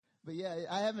But yeah,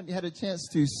 I haven't had a chance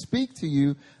to speak to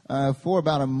you for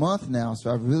about a month now,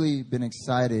 so I've really been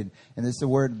excited. And this is a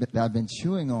word that I've been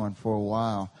chewing on for a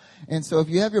while. And so if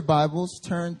you have your Bibles,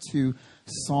 turn to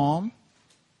the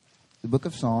book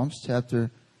of Psalms, chapter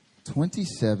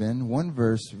 27,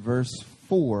 verse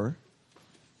 4.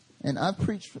 And I've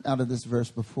preached out of this verse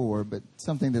before, but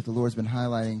something that the Lord's been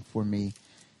highlighting for me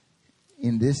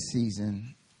in this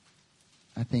season,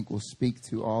 I think will speak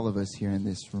to all of us here in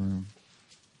this room.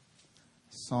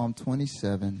 Psalm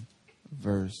 27,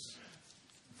 verse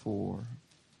 4.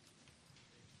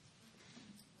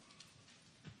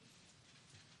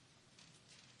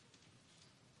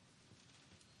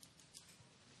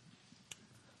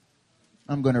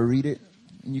 I'm going to read it,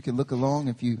 and you can look along.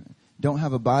 If you don't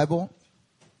have a Bible,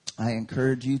 I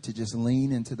encourage you to just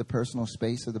lean into the personal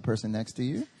space of the person next to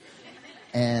you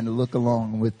and look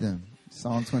along with them.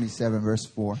 Psalm 27, verse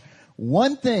 4.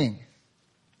 One thing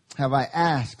have I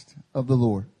asked of the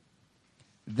Lord,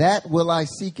 that will I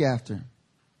seek after,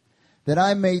 that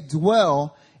I may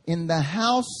dwell in the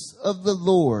house of the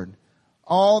Lord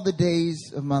all the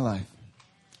days of my life,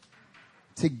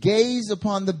 to gaze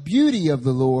upon the beauty of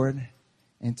the Lord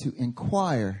and to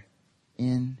inquire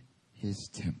in his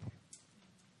temple.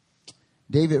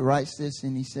 David writes this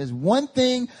and he says, one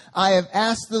thing I have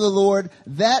asked of the Lord,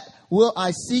 that will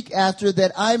I seek after,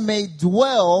 that I may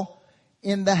dwell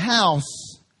in the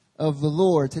house of the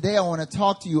Lord. Today I want to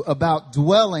talk to you about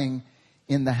dwelling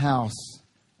in the house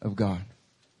of God.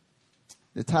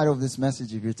 The title of this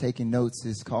message, if you're taking notes,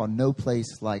 is called No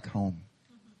Place Like Home.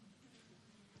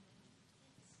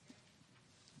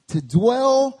 To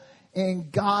dwell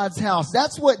in God's house.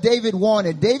 That's what David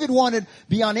wanted. David wanted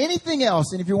beyond anything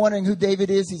else. And if you're wondering who David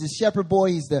is, he's a shepherd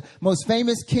boy. He's the most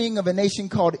famous king of a nation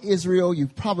called Israel.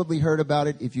 You've probably heard about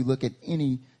it if you look at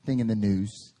anything in the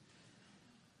news.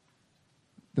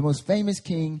 The most famous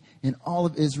king in all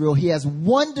of Israel. He has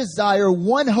one desire,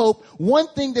 one hope, one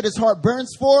thing that his heart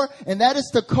burns for, and that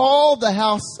is to call the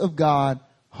house of God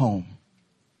home.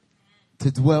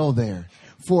 To dwell there.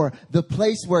 For the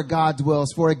place where God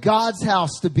dwells. For God's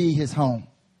house to be his home.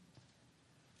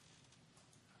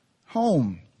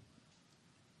 Home.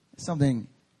 Something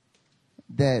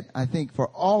that I think for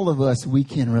all of us we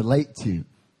can relate to.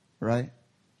 Right?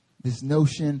 This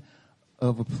notion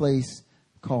of a place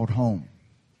called home.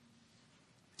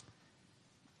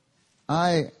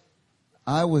 I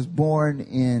was born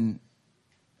in,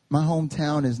 my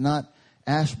hometown is not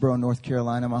Asheboro, North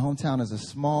Carolina. My hometown is a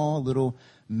small little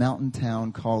mountain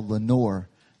town called Lenoir,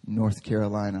 North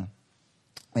Carolina.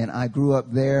 And I grew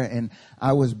up there, and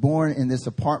I was born in this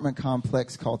apartment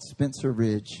complex called Spencer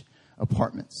Ridge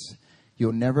Apartments.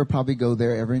 You'll never probably go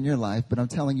there ever in your life, but I'm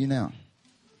telling you now.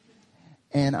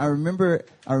 And I remember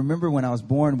when I was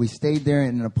born, we stayed there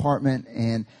in an apartment,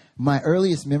 and my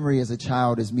earliest memory as a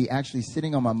child is me actually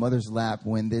sitting on my mother's lap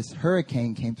when this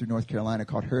hurricane came through North Carolina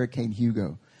called Hurricane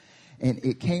Hugo. And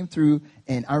it came through,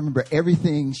 and I remember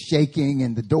everything shaking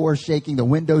and the doors shaking, the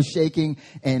windows shaking,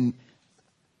 and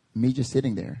me just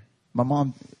sitting there. My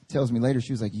mom tells me later,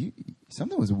 she was like,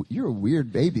 you're a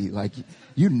weird baby. Like,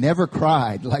 you never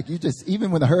cried. Like, you just,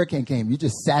 even when the hurricane came, you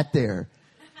just sat there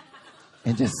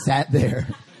and just sat there.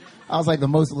 I was like the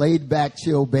most laid back,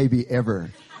 chill baby ever.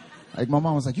 Like, my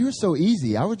mom was like, you're so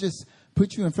easy. I would just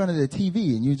put you in front of the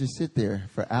TV and you just sit there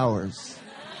for hours.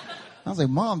 I was like,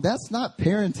 Mom, that's not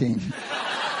parenting.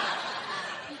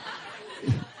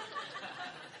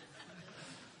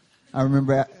 I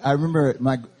remember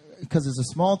because it's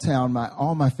a small town,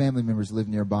 all my family members lived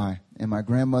nearby. And my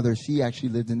grandmother, she actually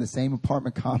lived in the same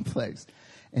apartment complex.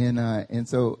 And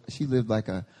so she lived like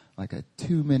a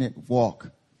 2-minute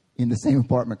walk in the same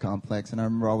apartment complex. And I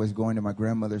remember always going to my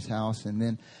grandmother's house. And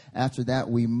then after that,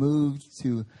 we moved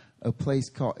to a place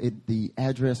the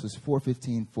address was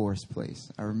 415 Forest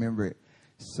Place. I remember it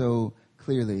so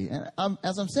clearly. And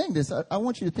as I'm saying this, I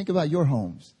want you to think about your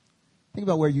homes. Think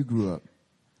about where you grew up.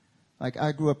 Like,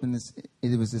 I grew up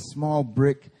it was this small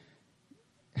brick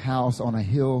house on a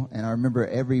hill. And I remember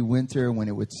every winter when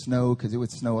it would snow, because it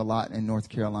would snow a lot in North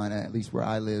Carolina, at least where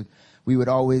I lived, we would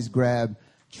always grab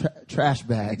trash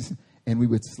bags and we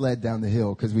would sled down the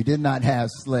hill because we did not have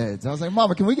sleds. I was like,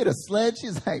 Mama, can we get a sled?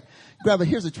 She's like,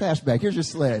 here's a trash bag. Here's your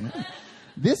sled.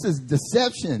 This is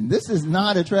deception. This is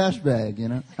not a trash bag, you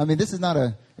know. I mean,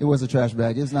 it was a trash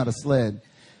bag. It's not a sled.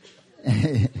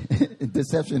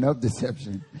 Deception of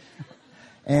deception.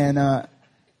 And I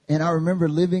remember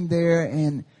living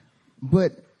there.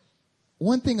 But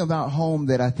one thing about home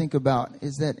that I think about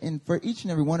is that for each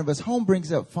and every one of us, home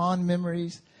brings up fond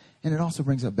memories and it also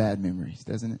brings up bad memories,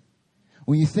 doesn't it?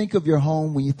 When you think of your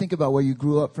home, when you think about where you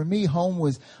grew up, for me, home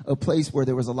was a place where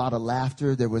there was a lot of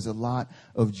laughter. There was a lot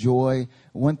of joy.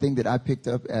 One thing that I picked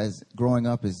up as growing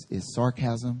up is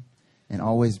sarcasm, and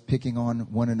always picking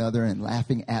on one another and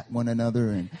laughing at one another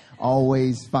and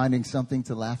always finding something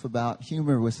to laugh about.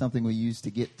 Humor was something we used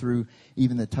to get through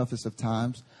even the toughest of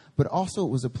times. But also it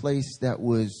was a place that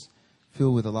was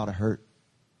filled with a lot of hurt.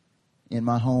 In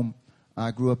my home,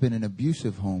 I grew up in an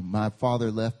abusive home. My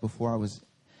father left before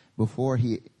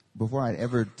I'd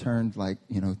ever turned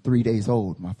 3 days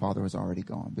old. My father was already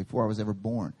gone. Before I was ever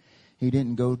born, he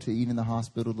didn't go to even the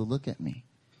hospital to look at me.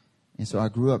 And so I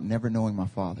grew up never knowing my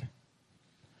father.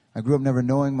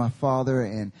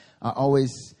 And I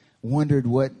always wondered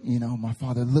what, my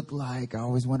father looked like. I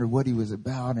always wondered what he was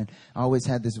about. And I always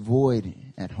had this void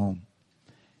at home.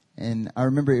 And I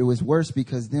remember it was worse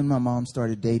because then my mom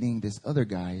started dating this other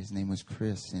guy. His name was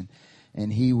Chris.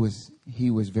 And he was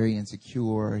very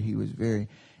insecure. He was very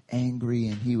angry,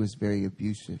 and he was very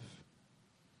abusive.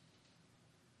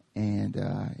 And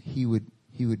he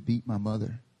would beat my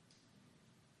mother.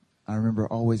 I remember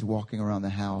always walking around the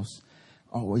house,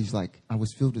 always I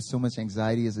was filled with so much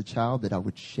anxiety as a child that I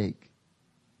would shake.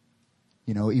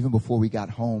 Even before we got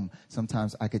home,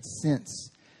 sometimes I could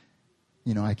sense,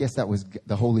 I guess that was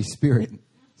the Holy Spirit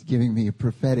giving me a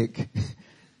prophetic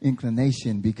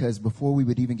inclination, because before we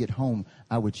would even get home,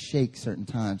 I would shake certain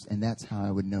times, and that's how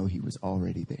I would know he was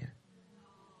already there.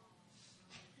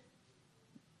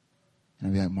 And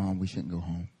I'd be like, Mom, we shouldn't go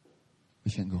home.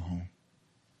 We shouldn't go home.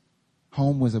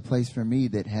 Home was a place for me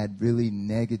that had really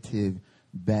negative,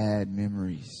 bad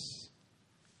memories.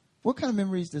 What kind of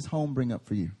memories does home bring up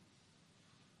for you?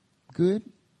 Good?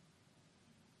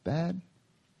 Bad?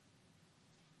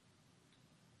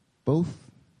 Both?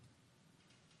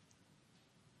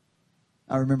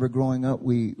 I remember growing up,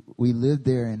 we lived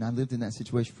there, and I lived in that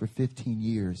situation for 15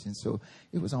 years. And so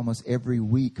it was almost every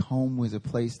week, home was a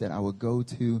place that I would go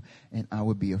to, and I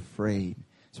would be afraid.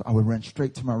 So I would run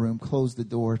straight to my room, close the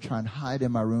door, try and hide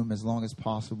in my room as long as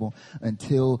possible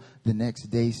until the next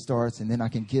day starts. And then I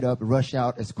can get up, rush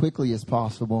out as quickly as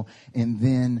possible, and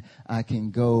then I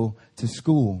can go to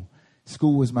school.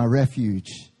 School was my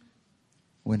refuge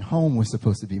when home was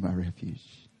supposed to be my refuge.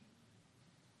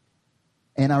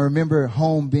 And I remember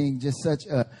home being just such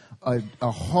a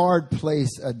hard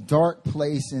place, a dark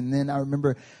place. And then I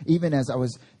remember even as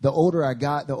the older I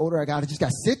got, I just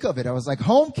got sick of it. I was like,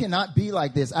 home cannot be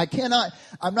like this.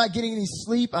 I'm not getting any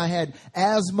sleep. I had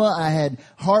asthma. I had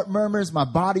heart murmurs. My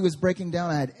body was breaking down.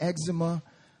 I had eczema.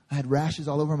 I had rashes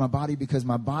all over my body because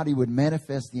my body would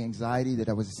manifest the anxiety that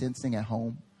I was sensing at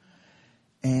home.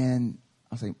 And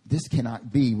I was like, this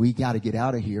cannot be. We got to get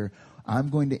out of here. I'm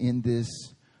going to end this,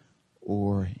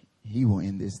 or he will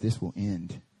end this. This will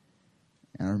end.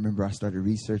 And I remember I started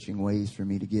researching ways for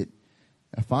me to get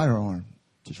a firearm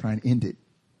to try and end it.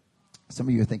 Some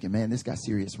of you are thinking, man, this got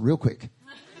serious real quick.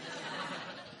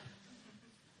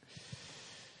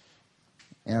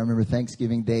 And I remember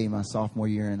Thanksgiving Day, my sophomore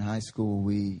year in high school,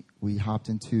 we hopped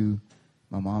into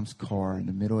my mom's car in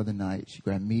the middle of the night. She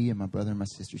grabbed me and my brother and my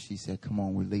sister. She said, come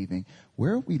on, we're leaving.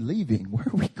 Where are we leaving? Where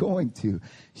are we going to?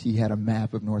 She had a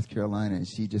map of North Carolina, and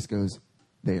she just goes,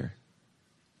 there.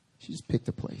 She just picked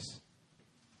a place.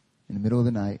 In the middle of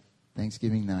the night,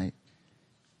 Thanksgiving night,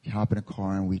 we hop in a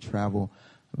car and we travel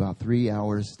about 3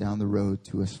 hours down the road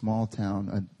to a small town,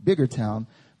 a bigger town,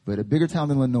 but a bigger town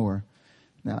than Lenore.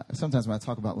 Now, sometimes when I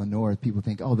talk about Lenore, people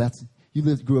think, oh,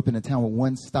 grew up in a town with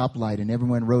one stoplight and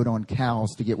everyone rode on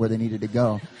cows to get where they needed to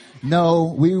go.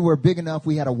 No, we were big enough.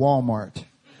 We had a Walmart.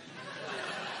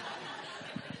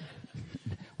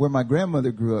 Where my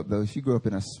grandmother grew up, though, she grew up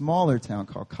in a smaller town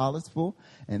called Collinsville,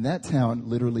 and that town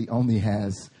literally only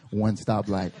has one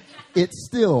stoplight. It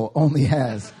still only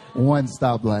has one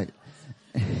stoplight.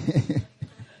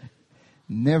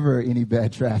 Never any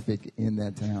bad traffic in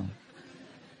that town.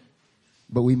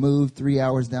 But we moved 3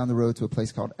 hours down the road to a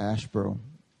place called Asheboro.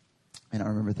 And I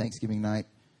remember Thanksgiving night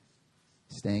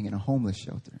staying in a homeless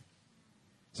shelter.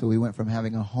 So we went from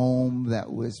having a home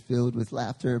that was filled with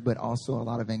laughter, but also a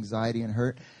lot of anxiety and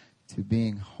hurt, to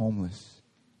being homeless.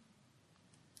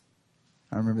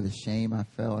 I remember the shame I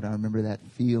felt. I remember that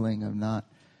feeling of not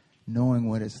knowing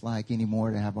what it's like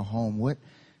anymore to have a home. What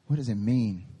does it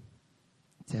mean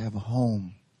to have a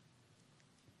home?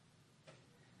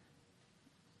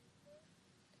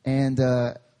 And,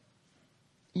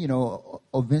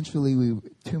 eventually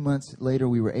 2 months later,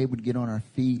 we were able to get on our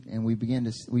feet, and we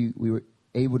were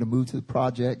able to move to the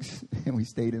projects, and we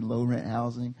stayed in low rent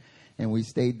housing, and we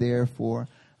stayed there for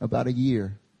about a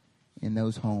year in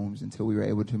those homes until we were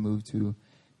able to move to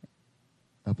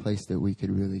a place that we could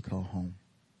really call home.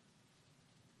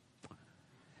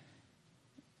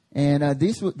 And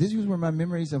these were my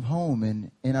memories of home.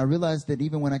 And I realized that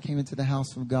even when I came into the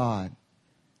house of God,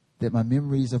 that my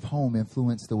memories of home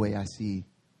influenced the way I see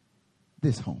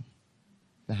this home,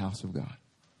 the house of God.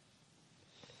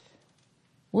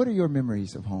 What are your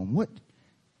memories of home? What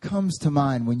comes to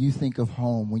mind when you think of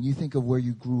home, when you think of where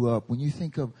you grew up, when you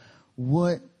think of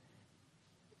what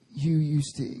you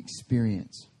used to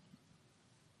experience?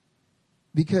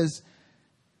 Because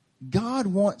God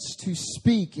wants to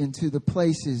speak into the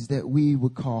places that we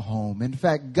would call home. In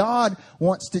fact, God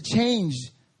wants to change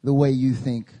the way you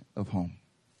think of home.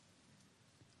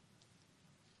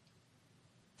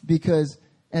 Because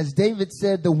as David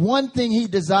said, the one thing he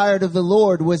desired of the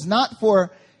Lord was not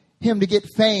for him to get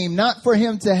fame, not for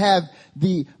him to have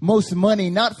the most money,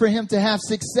 not for him to have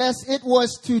success. It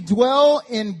was to dwell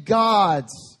in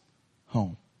God's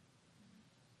home.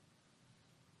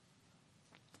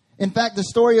 In fact, the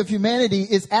story of humanity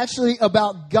is actually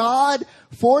about God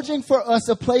forging for us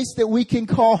a place that we can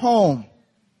call home.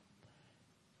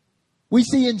 We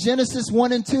see in Genesis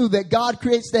 1 and 2 that God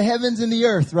creates the heavens and the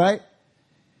earth, right?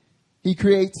 He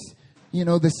creates,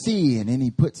 the sea, and then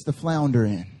he puts the flounder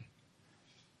in,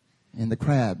 and the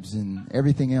crabs and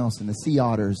everything else, and the sea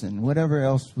otters and whatever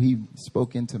else he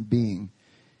spoke into being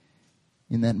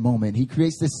in that moment. He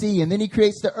creates the sea, and then he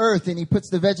creates the earth, and he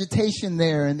puts the vegetation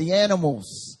there and the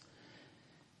animals.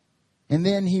 And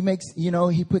then he makes,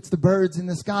 he puts the birds in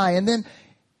the sky. And then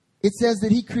it says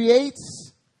that he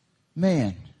creates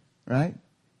man, right?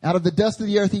 Out of the dust of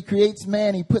the earth, he creates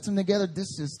man. He puts them together.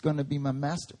 This is going to be my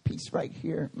masterpiece right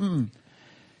here. And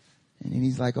then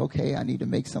he's like, okay, I need to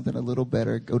make something a little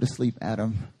better. Go to sleep,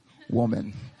 Adam,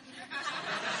 woman.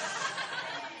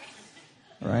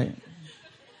 Right?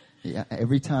 Yeah,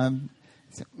 every time.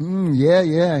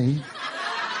 Yeah.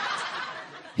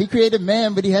 He created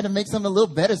man, but he had to make something a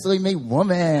little better, so he made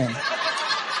woman.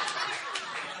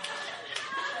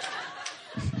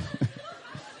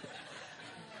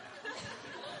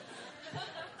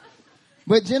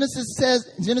 But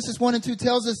Genesis 1 and 2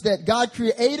 tells us that God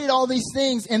created all these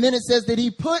things, and then it says that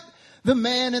he put the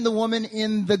man and the woman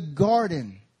in the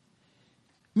garden.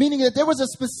 Meaning that there was a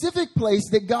specific place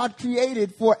that God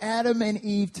created for Adam and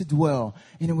Eve to dwell.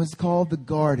 And it was called the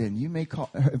garden. You may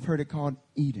have heard it called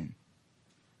Eden.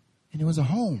 And it was a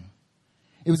home.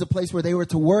 It was a place where they were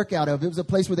to work out of. It was a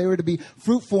place where they were to be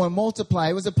fruitful and multiply.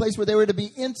 It was a place where they were to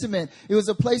be intimate. It was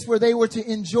a place where they were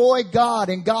to enjoy God,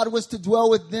 and God was to dwell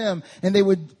with them, and they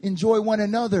would enjoy one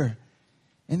another.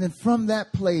 And then from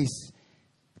that place,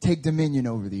 take dominion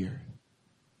over the earth.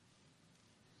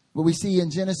 But we see in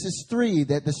Genesis 3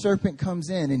 that the serpent comes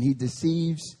in and he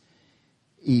deceives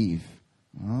Eve.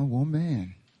 Oh, well,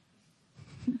 man.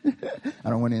 I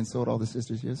don't want to insult all the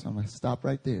sisters here, so I'm going to stop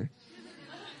right there.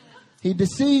 He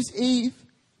deceives Eve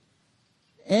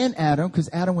and Adam, because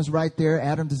Adam was right there.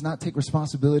 Adam does not take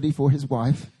responsibility for his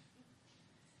wife.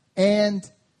 And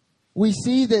we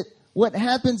see that what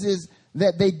happens is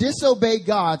that they disobey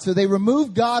God. So they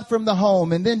remove God from the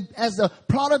home. And then as a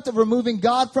product of removing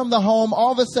God from the home,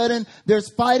 all of a sudden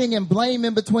there's fighting and blame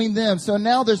in between them. So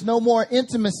now there's no more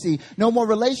intimacy, no more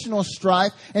relational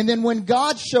strife. And then when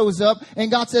God shows up and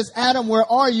God says, Adam, where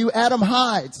are you? Adam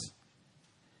hides.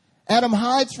 Adam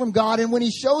hides from God, and when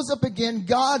he shows up again,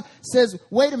 God says,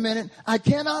 wait a minute, I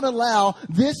cannot allow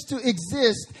this to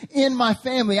exist in my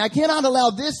family. I cannot allow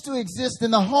this to exist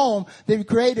in the home they've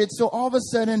created. So all of a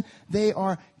sudden, they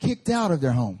are kicked out of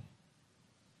their home.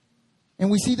 And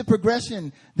we see the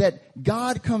progression that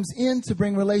God comes in to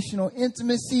bring relational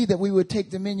intimacy, that we would take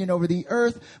dominion over the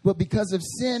earth. But because of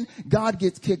sin, God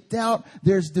gets kicked out.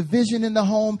 There's division in the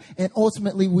home, and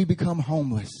ultimately we become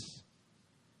homeless.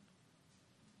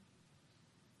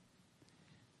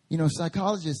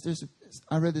 Psychologists,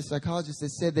 I read this psychologist that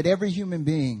said that every human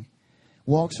being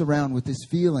walks around with this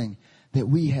feeling that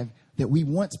we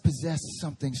once possessed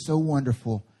something so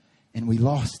wonderful and we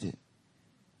lost it.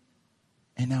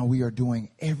 And now we are doing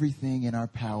everything in our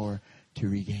power to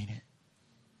regain it.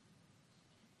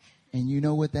 And you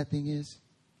know what that thing is?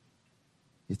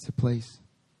 It's a place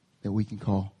that we can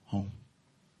call home.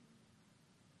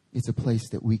 It's a place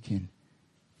that we can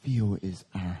feel is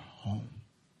our home.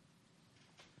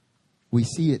 We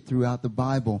see it throughout the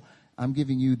Bible. I'm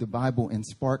giving you the Bible in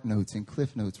Spark Notes and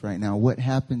Cliff Notes right now. What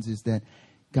happens is that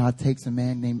God takes a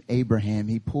man named Abraham.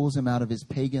 He pulls him out of his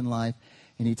pagan life,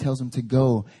 and he tells him to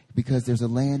go because there's a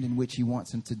land in which he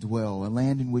wants him to dwell, a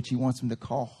land in which he wants him to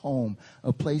call home,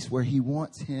 a place where he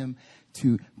wants him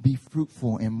to be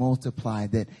fruitful and multiply,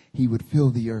 that he would fill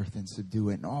the earth and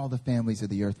subdue it, and all the families of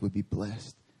the earth would be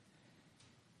blessed.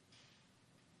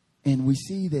 And we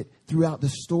see that throughout the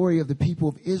story of the people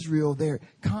of Israel, they're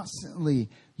constantly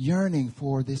yearning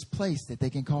for this place that they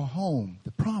can call home,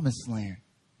 the promised land.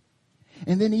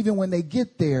 And then even when they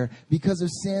get there, because of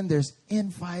sin, there's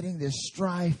infighting, there's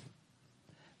strife.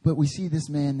 But we see this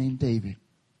man named David,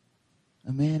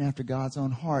 a man after God's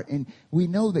own heart. And we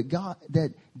know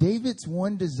that David's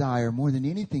one desire more than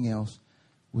anything else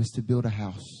was to build a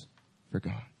house for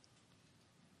God,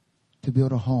 to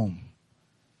build a home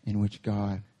in which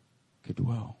God could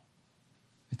dwell,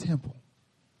 a temple.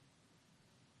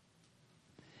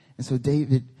 And so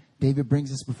David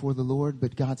brings us before the Lord,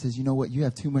 but God says, you know what? You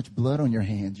have too much blood on your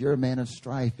hands. You're a man of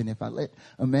strife. And if I let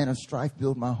a man of strife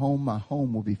build my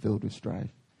home will be filled with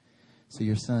strife. So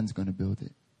your son's going to build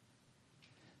it.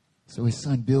 So his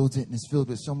son builds it, and it's filled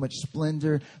with so much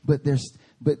splendor, but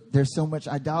there's so much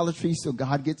idolatry. So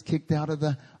God gets kicked out of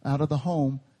the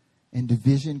home, and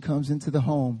division comes into the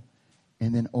home.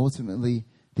 And then ultimately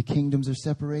the kingdoms are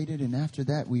separated. And after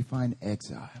that, we find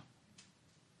exile.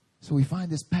 So we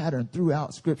find this pattern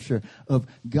throughout Scripture of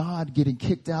God getting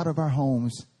kicked out of our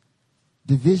homes,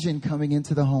 division coming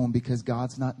into the home because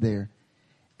God's not there,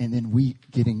 and then we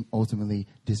getting ultimately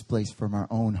displaced from our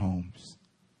own homes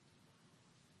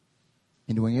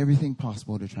and doing everything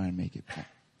possible to try and make it back.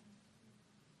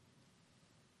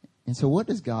 And so what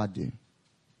does God do?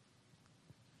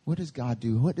 What does God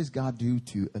do? What does God do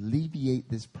to alleviate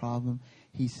this problem?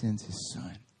 He sends his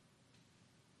son.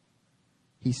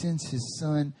 He sends his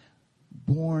son,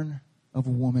 born of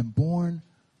a woman, born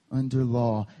under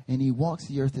law. And he walks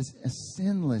the earth as a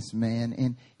sinless man.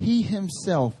 And he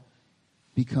himself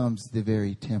becomes the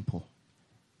very temple.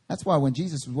 That's why when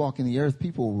Jesus was walking the earth,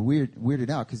 people were weirded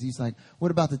out, because he's like,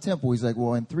 what about the temple? He's like,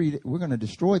 well, we're going to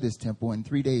destroy this temple. In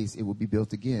 3 days, it will be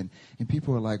built again. And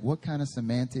people are like, what kind of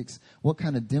semantics, what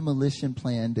kind of demolition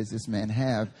plan does this man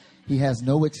have? He has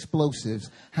no explosives.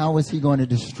 How is he going to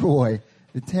destroy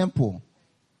the temple?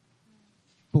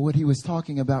 But what he was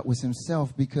talking about was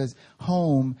himself, because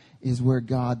home is where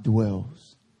God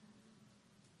dwells.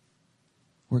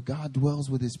 Where God dwells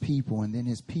with his people, and then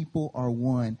his people are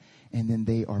one, and then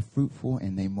they are fruitful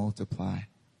and they multiply.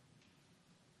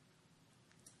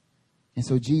 And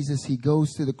so Jesus, he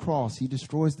goes to the cross, he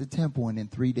destroys the temple, and in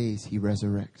 3 days he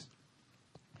resurrects.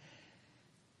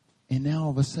 And now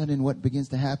all of a sudden what begins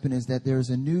to happen is that there's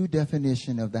a new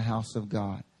definition of the house of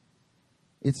God.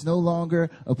 It's no longer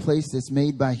a place that's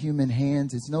made by human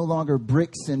hands. It's no longer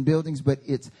bricks and buildings, but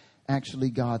it's actually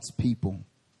God's people.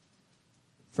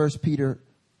 1 Peter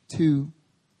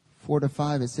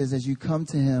 2:4-5, it says, as you come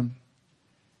to him,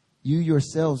 you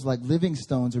yourselves, like living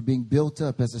stones, are being built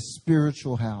up as a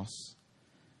spiritual house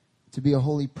to be a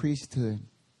holy priesthood.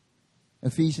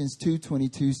 Ephesians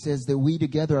 2:22 says that we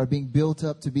together are being built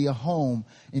up to be a home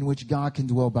in which God can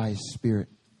dwell by his Spirit.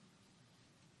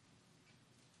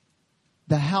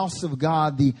 The house of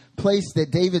God, the place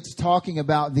that David's talking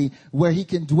about, where he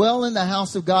can dwell in the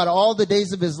house of God all the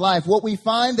days of his life. What we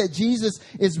find that Jesus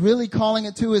is really calling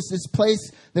it to is this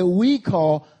place that we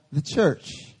call the church.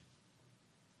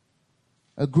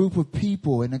 A group of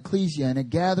people, an ecclesia, and a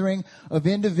gathering of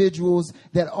individuals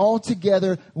that all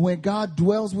together, when God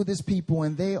dwells with his people,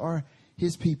 and they are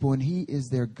his people, and he is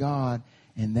their God,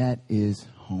 and that is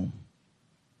home.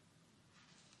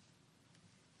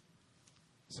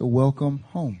 So welcome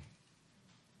home.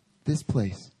 This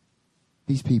place,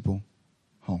 these people,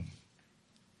 home.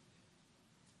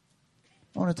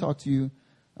 I want to talk to you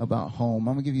about home.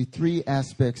 I'm going to give you 3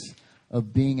 aspects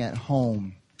of being at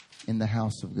home in the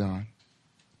house of God.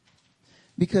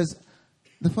 Because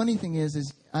the funny thing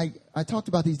is I talked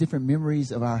about these different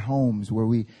memories of our homes where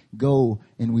we go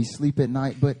and we sleep at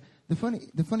night. But the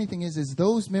funny thing is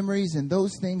those memories and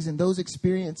those things and those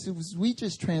experiences, we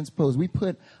just transpose. We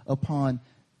put upon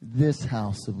this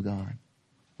house of God,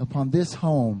 upon this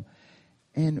home.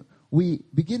 And we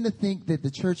begin to think that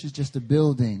the church is just a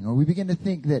building, or we begin to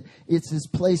think that it's this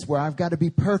place where I've got to be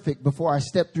perfect before I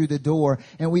step through the door.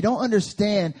 And we don't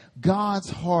understand God's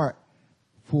heart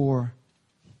for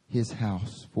his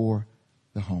house, for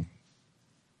the home.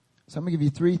 So I'm going to give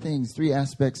you 3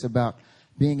 aspects about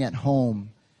being at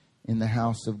home in the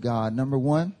house of God. Number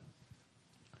 1,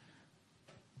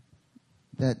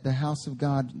 that the house of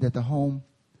God, that the home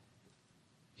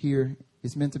here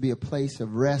is meant to be a place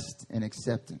of rest and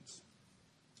acceptance.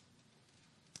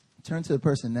 Turn to the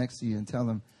person next to you and tell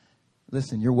them,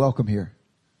 listen, you're welcome here.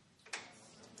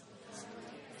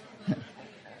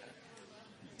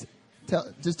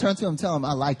 Just turn to him and tell him,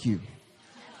 I like you.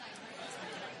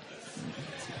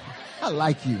 I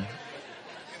like you.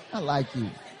 I like you.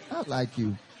 I like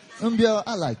you. Umbio,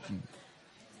 I like you.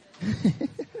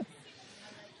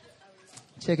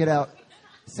 Check it out.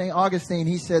 St. Augustine,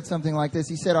 he said something like this.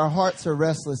 He said, our hearts are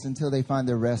restless until they find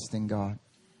their rest in God.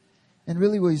 And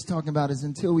really what he's talking about is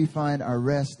until we find our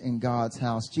rest in God's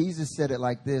house. Jesus said it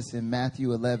like this in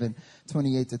Matthew 11,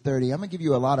 28 to 30. I'm going to give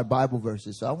you a lot of Bible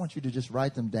verses, so I want you to just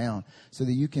write them down so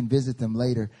that you can visit them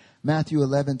later. Matthew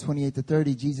 11, 28 to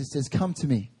 30, Jesus says, come to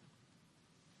me,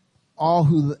 all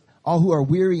who are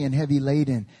weary and heavy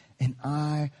laden, and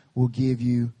I will give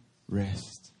you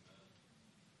rest.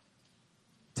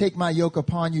 Take my yoke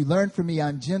upon you. Learn from me.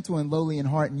 I'm gentle and lowly in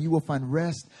heart, and you will find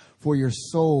rest for your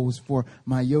souls. For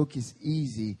my yoke is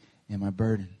easy and my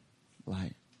burden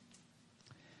light.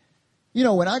 You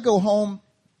know, when I go home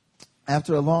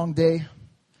after a long day,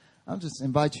 I'll just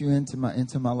invite you into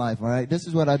my life. All right. This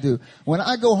is what I do. When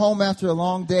I go home after a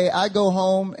long day, I go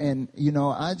home and, you know,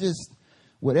 I just,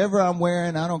 whatever I'm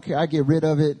wearing, I don't care. I get rid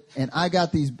of it. And I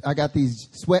got these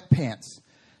sweatpants.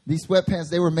 These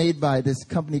sweatpants, they were made by this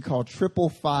company called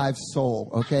 555 Soul,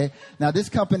 okay? Now, this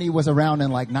company was around in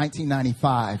like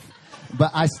 1995, but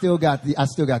I still got these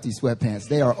sweatpants.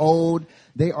 They are old.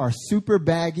 They are super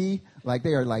baggy. Like,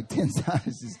 they are like 10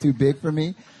 sizes too big for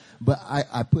me. But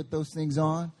I put those things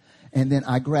on, and then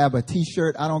I grab a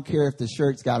T-shirt. I don't care if the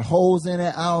shirt's got holes in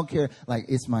it. I don't care. Like,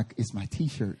 it's my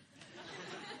T-shirt,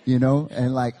 you know?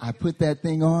 And, like, I put that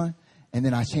thing on. And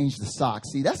then I change the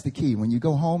socks. See, that's the key. When you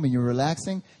go home and you're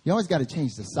relaxing, you always got to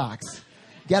change the socks.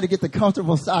 You got to get the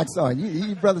comfortable socks on.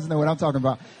 You brothers know what I'm talking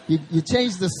about. You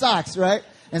change the socks, right?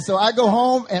 And so I go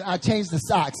home and I change the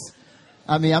socks.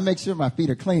 I mean, I make sure my feet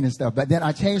are clean and stuff, but then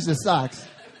I change the socks.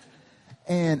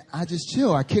 And I just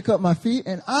chill. I kick up my feet,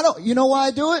 and you know why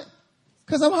I do it?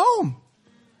 Because I'm home.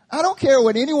 I don't care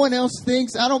what anyone else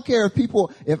thinks. I don't care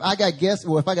if I got guests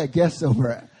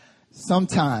over.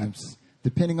 Sometimes,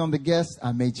 depending on the guest,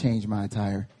 I may change my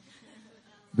attire.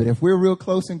 But if we're real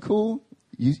close and cool,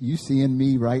 you seeing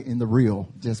me right in the real,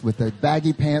 just with the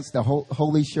baggy pants, the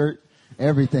holy shirt,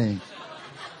 everything.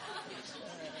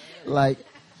 Like,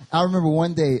 I remember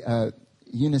one day,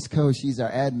 Eunice Coe, she's our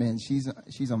admin.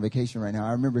 She's on vacation right now.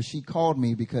 I remember she called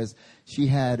me because I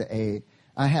had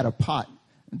a pot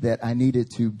that I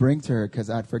needed to bring to her because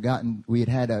I'd forgotten. We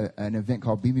had an event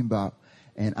called Bibimbap,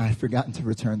 and I'd forgotten to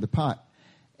return the pot.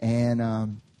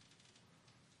 And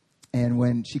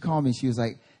when she called me, she was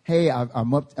like, hey,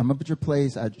 I'm up at your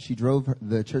place. She drove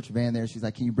the church van there. She's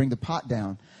like, can you bring the pot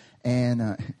down? And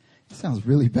it sounds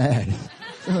really bad.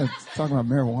 Talking about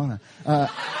marijuana. I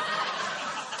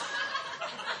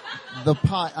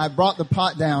brought the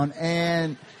pot down,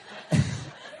 and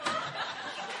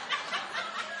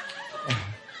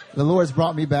the Lord's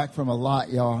brought me back from a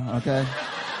lot, y'all, okay?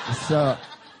 So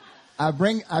I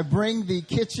bring the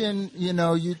kitchen,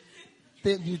 you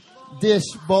dish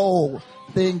bowl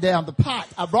thing down, the pot.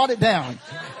 I brought it down.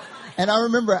 And I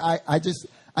remember I just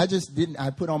didn't,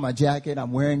 I put on my jacket.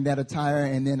 I'm wearing that attire.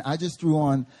 And then I just threw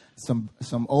on some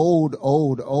old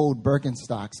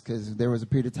Birkenstocks, because there was a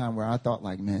period of time where I thought,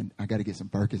 like, man, I got to get some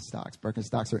Birkenstocks.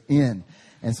 Birkenstocks are in.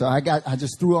 And so I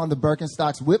just threw on the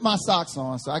Birkenstocks with my socks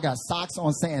on. So I got socks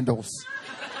on sandals,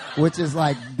 which is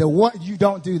like you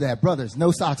don't do that, brothers.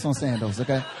 No socks on sandals,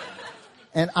 okay?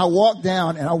 And I walked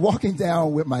down, and I'm walking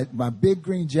down with my big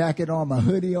green jacket on, my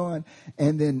hoodie on,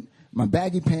 and then my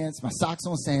baggy pants, my socks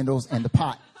on sandals, and the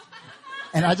pot.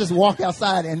 And I just walk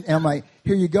outside, and I'm like,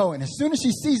 here you go. And as soon as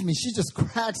she sees me, she just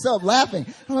cracks up laughing.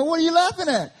 I'm like, what are you laughing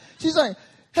at? She's like,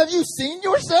 have you seen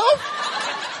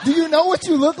yourself? Do you know what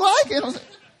you look like? And I was like,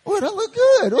 well, I look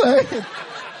good.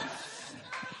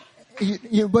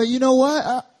 But you know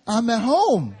what? I'm at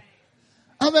home.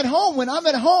 I'm at home. When I'm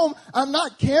at home, I'm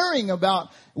not caring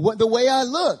about the way I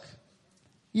look.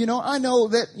 I know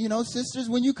that, sisters,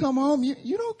 when you come home,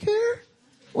 you don't care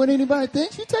what anybody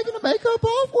thinks. You taking the makeup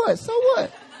off? What? So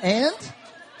what? And?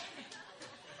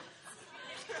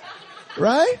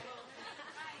 Right?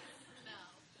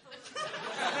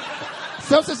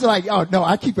 Some sisters are like, oh, no,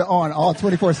 I keep it on all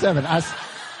 24/7.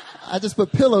 I just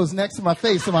put pillows next to my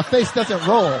face so my face doesn't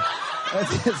roll. I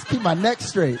just keep my neck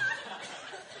straight.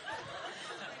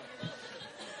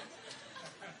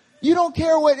 You don't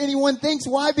care what anyone thinks.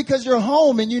 Why? Because you're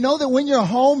home, and you know that when you're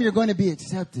home, you're going to be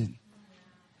accepted.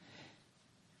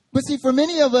 But see, for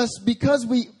many of us, because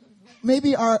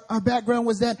maybe our background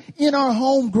was that in our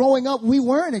home growing up, we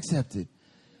weren't accepted.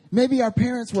 Maybe our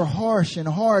parents were harsh and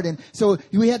hard, and so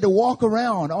we had to walk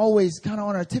around always kind of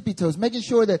on our tippy toes, making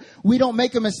sure that we don't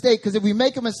make a mistake, because if we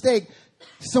make a mistake,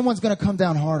 someone's going to come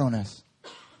down hard on us.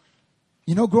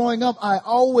 Growing up, I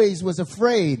always was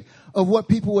afraid of what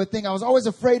people would think. I was always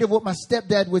afraid of what my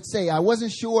stepdad would say. I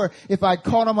wasn't sure if I'd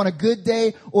caught him on a good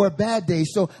day or a bad day.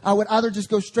 So I would either just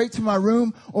go straight to my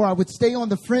room or I would stay on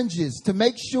the fringes to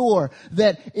make sure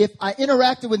that if I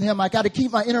interacted with him, I got to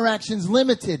keep my interactions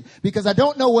limited because I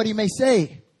don't know what he may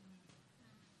say.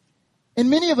 And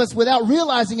many of us, without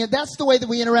realizing it, that's the way that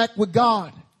we interact with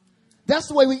God. That's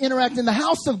the way we interact in the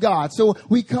house of God. So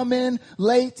we come in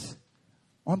late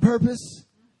on purpose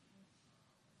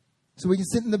so we can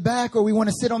sit in the back, or we want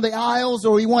to sit on the aisles,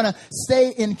 or we want to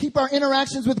stay and keep our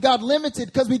interactions with God limited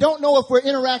because we don't know if we're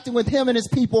interacting with him and his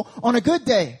people on a good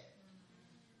day.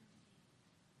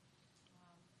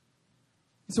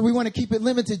 So we want to keep it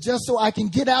limited just so I can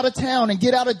get out of town and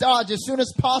get out of Dodge as soon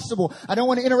as possible. I don't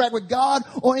want to interact with God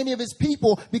or any of his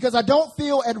people because I don't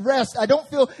feel at rest. I don't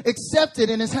feel accepted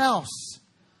in his house.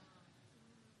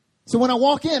 So when I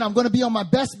walk in, I'm going to be on my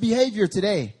best behavior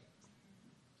today.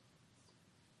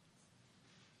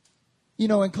 You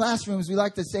know, in classrooms, we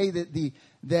like to say that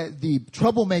the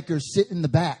troublemakers sit in the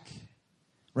back.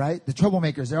 Right? The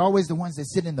troublemakers, they're always the ones that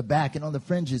sit in the back and on the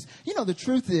fringes. You know, the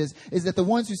truth is that the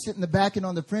ones who sit in the back and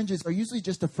on the fringes are usually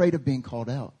just afraid of being called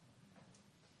out.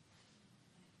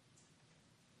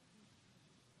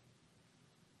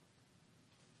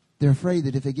 They're afraid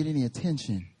that if they get any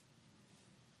attention,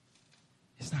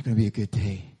 it's not going to be a good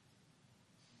day.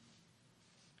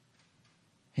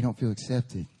 They don't feel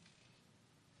accepted.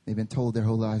 They've been told their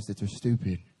whole lives that they're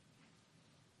stupid.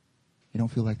 They don't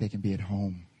feel like they can be at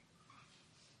home.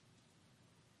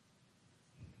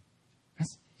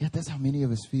 That's how many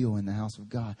of us feel in the house of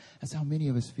God. That's how many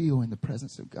of us feel in the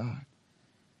presence of God.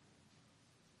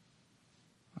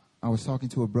 I was talking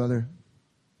to a brother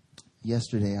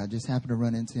yesterday. I just happened to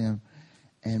run into him,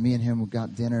 and me and him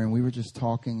got dinner, and we were just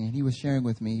talking, and he was sharing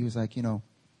with me. He was like, you know,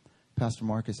 Pastor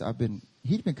Marcus,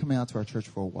 he'd been coming out to our church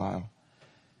for a while,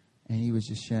 and he was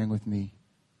just sharing with me,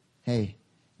 hey,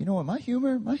 you know what, my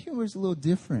humor is a little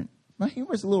different. My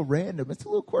humor is a little random. It's a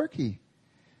little quirky.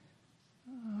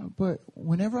 But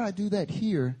whenever I do that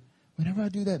here, whenever I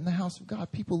do that in the house of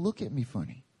God, people look at me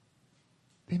funny.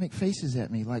 They make faces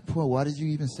at me like, well, why did you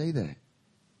even say that?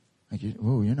 Like,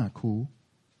 oh, you're not cool.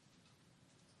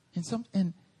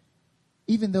 And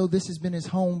even though this has been his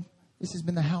home, this has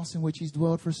been the house in which he's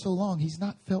dwelled for so long, he's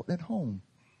not felt at home.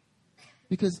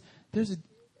 Because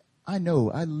I know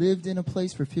I lived in a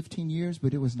place for 15 years,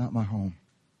 but it was not my home.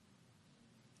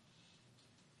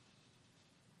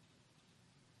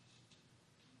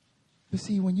 But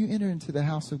see, when you enter into the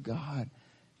house of God,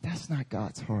 that's not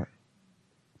God's heart.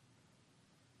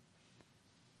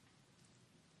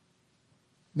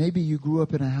 Maybe you grew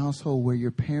up in a household where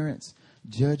your parents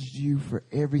judged you for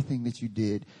everything that you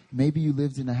did. Maybe you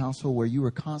lived in a household where you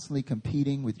were constantly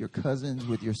competing with your cousins,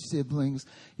 with your siblings.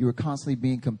 You were constantly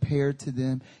being compared to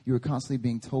them. You were constantly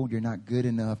being told you're not good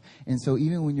enough. And so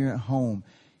even when you're at home,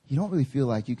 you don't really feel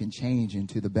like you can change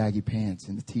into the baggy pants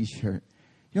and the T-shirt.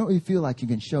 You don't really feel like you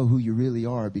can show who you really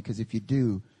are, because if you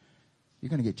do, you're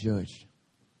going to get judged.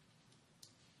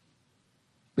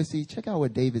 But see, check out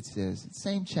what David says.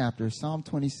 Same chapter, Psalm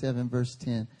 27, verse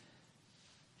 10.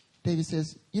 David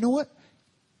says, you know what?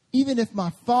 Even if my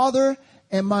father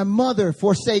and my mother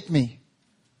forsake me,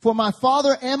 for my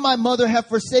father and my mother have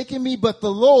forsaken me, but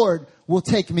the Lord will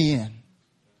take me in.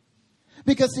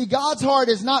 Because see, God's heart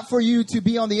is not for you to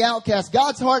be on the outcast.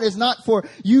 God's heart is not for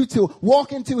you to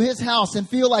walk into his house and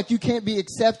feel like you can't be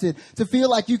accepted, to feel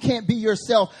like you can't be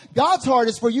yourself. God's heart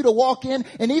is for you to walk in,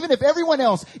 and even if everyone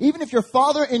else, even if your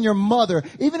father and your mother,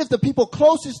 even if the people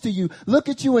closest to you look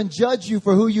at you and judge you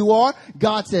for who you are,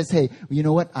 God says, hey, you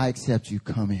know what? I accept you.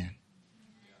 Come in.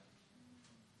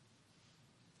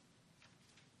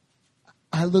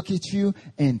 I look at you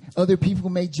and other people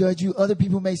may judge you. Other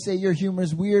people may say your humor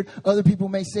is weird. Other people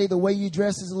may say the way you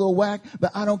dress is a little whack,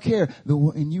 but I don't care.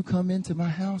 When you come into my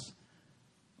house,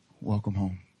 welcome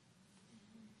home.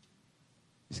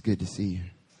 It's good to see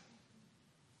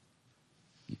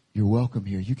you. You're welcome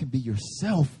here. You can be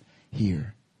yourself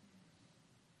here.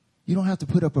 You don't have to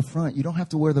put up a front. You don't have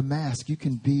to wear the mask. You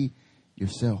can be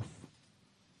yourself.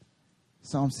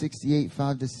 Psalm 68,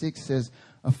 5-6 says,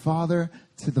 a father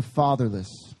to the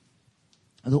fatherless.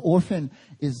 The orphan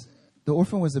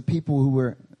was the people who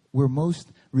were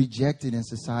most rejected in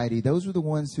society. Those were the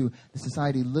ones who the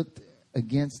society looked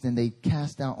against and they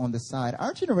cast out on the side.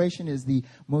 Our generation is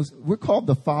we're called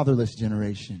the fatherless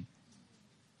generation.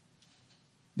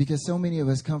 Because so many of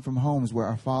us come from homes where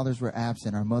our fathers were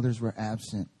absent, our mothers were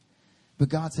absent. But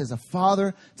God says a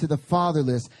father to the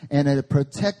fatherless and a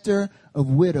protector of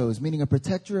widows, meaning a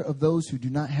protector of those who do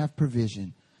not have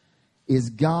provision, is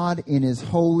God in his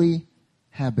holy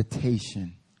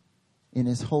habitation, in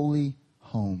his holy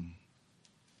home.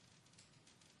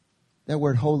 That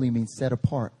word holy means set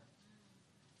apart.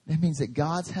 That means that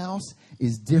God's house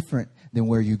is different than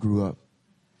where you grew up.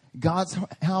 God's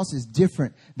house is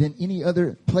different than any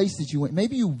other place that you went.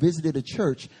 Maybe you visited a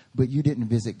church, but you didn't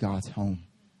visit God's home.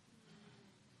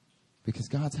 Because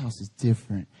God's house is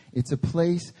different. It's a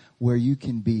place where you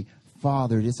can be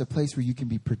fathered. It's a place where you can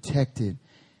be protected.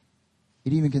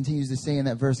 It even continues to say in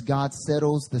that verse, God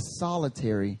settles the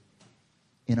solitary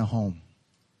in a home.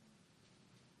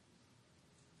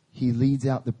 He leads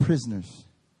out the prisoners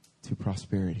to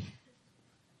prosperity.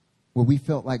 Where we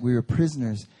felt like we were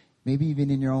prisoners, maybe even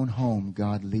in your own home,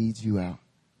 God leads you out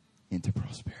into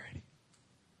prosperity.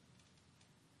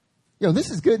 Yo, this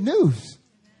is good news.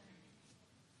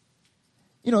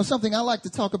 You know, something I like to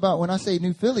talk about when I say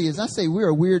New Philly is I say we're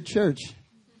a weird church.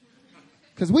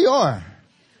 Because we are.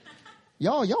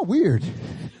 Y'all weird.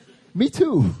 Me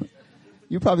too.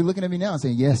 You're probably looking at me now and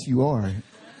saying, yes, you are.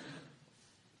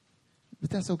 But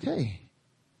that's okay.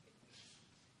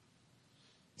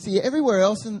 See, everywhere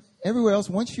else,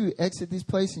 once you exit this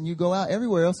place and you go out,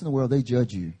 everywhere else in the world, they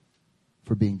judge you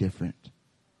for being different.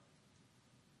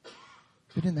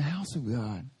 But in the house of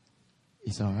God,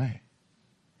 it's all right.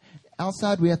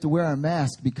 Outside, we have to wear our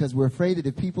mask because we're afraid that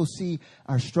if people see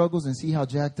our struggles and see how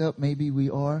jacked up maybe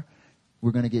we are, we're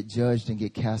going to get judged and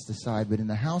get cast aside. But in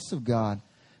the house of God,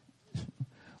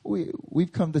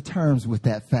 we've come to terms with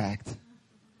that fact.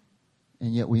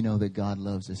 And yet we know that God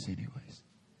loves us anyways.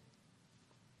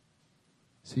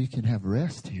 So you can have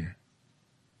rest here.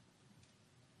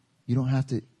 You don't have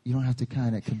to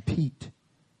kind of compete.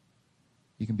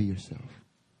 You can be yourself.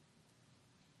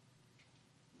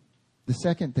 The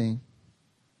second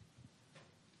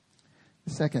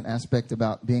aspect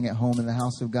about being at home in the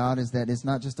house of God is that it's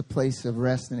not just a place of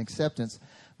rest and acceptance,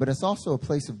 but it's also a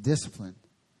place of discipline.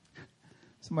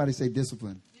 Somebody say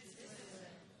discipline.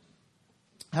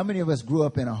 How many of us grew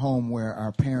up in a home where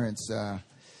our parents,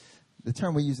 the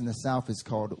term we use in the South is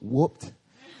called whooped.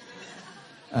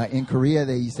 In Korea,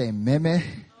 they say meme.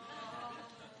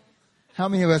 How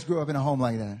many of us grew up in a home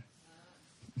like that?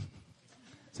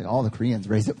 It's like all the Koreans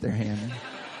raise up their hand.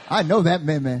 I know that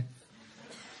meme.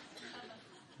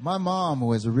 My mom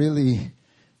was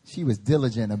she was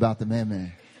diligent about the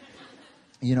meme.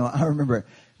 You know, I remember.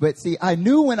 But see, I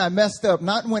knew when I messed up,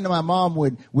 not when my mom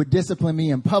would discipline me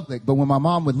in public, but when my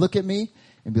mom would look at me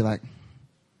and be like,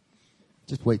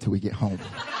 just wait till we get home.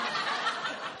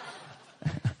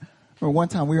 Remember one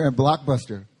time we were in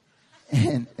Blockbuster.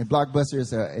 And Blockbuster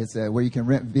is where you can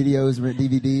rent videos, rent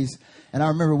DVDs. And I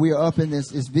remember we were up in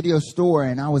this video store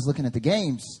and I was looking at the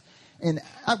games. And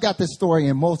I've got this story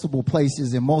in multiple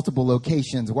places, in multiple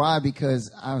locations. Why?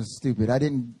 Because I was stupid. I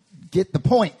didn't get the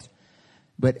point.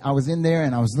 But I was in there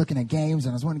and I was looking at games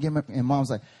and I was wanting to get my, and Mom was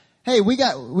like, hey,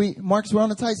 Marcus, we're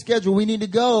on a tight schedule. We need to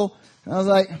go. And I was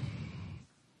like,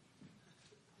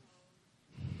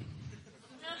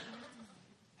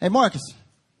 hey, Marcus,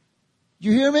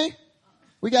 you hear me?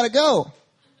 We got to go.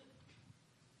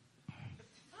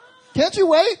 Can't you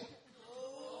wait?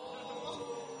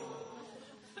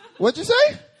 What'd you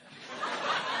say?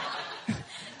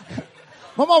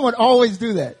 My mom would always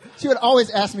do that. She would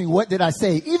always ask me, what did I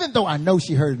say? Even though I know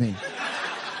she heard me.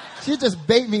 She'd just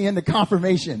bait me into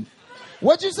confirmation.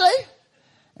 What'd you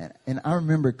say? And I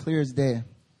remember clear as day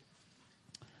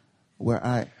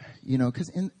where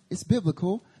because it's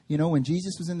biblical. You know, when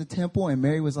Jesus was in the temple and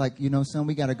Mary was like, son,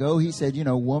 we got to go. He said,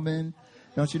 woman,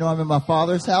 don't you know I'm in my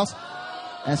Father's house?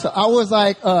 And so I was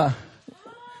like,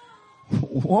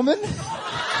 woman?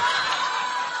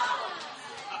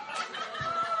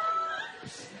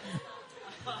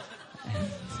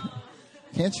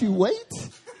 Can't you wait?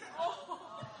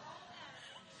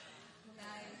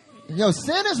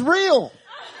 Sin is real.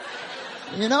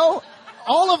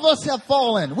 All of us have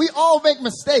fallen. We all make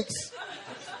mistakes.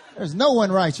 There's no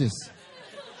one righteous.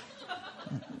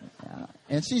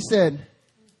 And she said,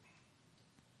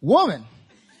 woman,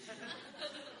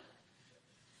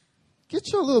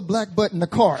 get your little black butt in the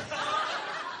car.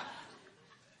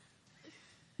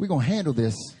 We're going to handle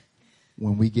this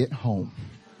when we get home.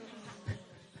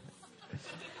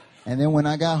 And then when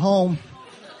I got home,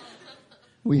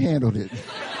 we handled it.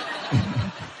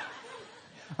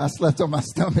 I slept on my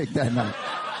stomach that night.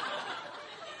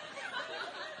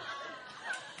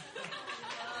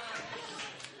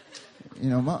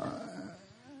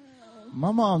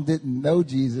 My mom didn't know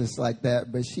Jesus like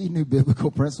that, but she knew biblical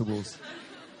principles.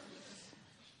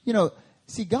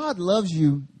 See, God loves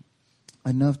you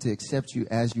enough to accept you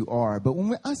as you are. But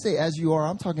when I say as you are,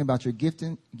 I'm talking about your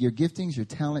giftings, your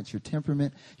talents, your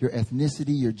temperament, your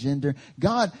ethnicity, your gender.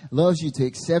 God loves you to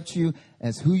accept you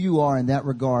as who you are in that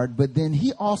regard. But then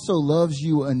he also loves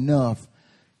you enough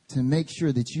to make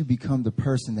sure that you become the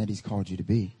person that he's called you to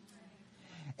be.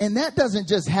 And that doesn't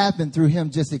just happen through him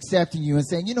just accepting you and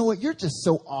saying, you know what, you're just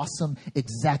so awesome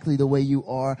exactly the way you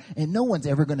are. And no one's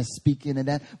ever going to speak into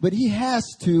that. But he has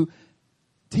to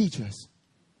teach us.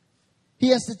 He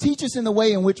has to teach us in the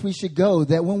way in which we should go,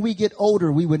 that when we get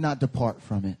older, we would not depart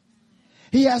from it.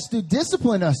 He has to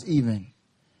discipline us even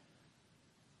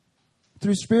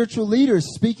through spiritual leaders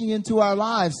speaking into our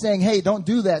lives, saying, hey, don't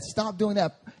do that. Stop doing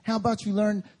that. How about you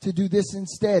learn to do this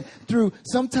instead? Through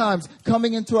sometimes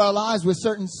coming into our lives with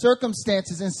certain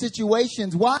circumstances and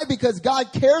situations. Why? Because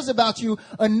God cares about you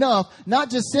enough, not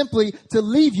just simply to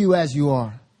leave you as you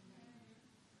are.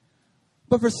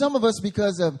 But for some of us,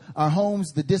 because of our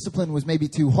homes, the discipline was maybe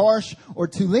too harsh or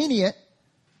too lenient.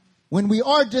 When we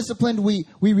are disciplined, we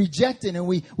reject it, and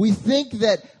we think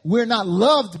that we're not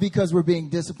loved because we're being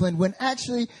disciplined, when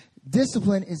actually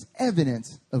discipline is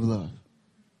evidence of love.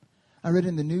 I read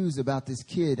in the news about this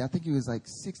kid. I think he was like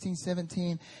 16,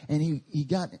 17, and he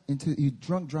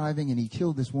drunk driving and he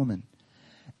killed this woman.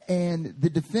 And the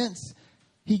defense,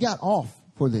 he got off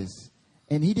for this,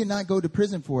 and he did not go to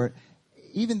prison for it,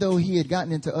 even though he had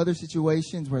gotten into other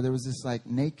situations where there was this like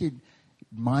naked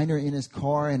minor in his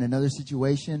car in another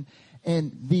situation.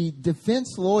 And the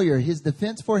defense lawyer, his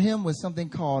defense for him was something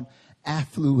called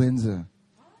affluenza.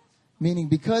 Meaning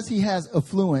because he has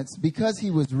affluence, because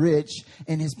he was rich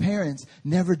and his parents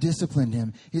never disciplined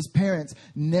him. His parents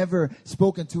never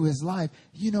spoke into his life.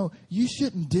 You know, you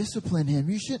shouldn't discipline him.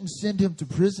 You shouldn't send him to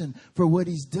prison for what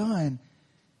he's done,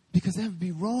 because that would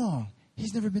be wrong.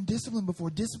 He's never been disciplined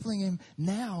before. Disciplining him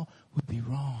now would be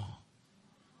wrong.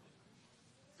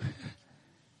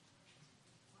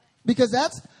 Because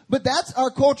that's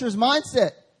our culture's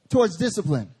mindset towards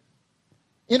discipline.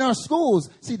 In our schools,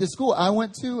 see, the school I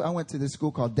went to this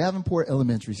school called Davenport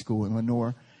Elementary School in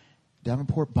Lenore,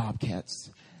 Davenport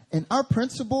Bobcats. And our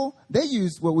principal, they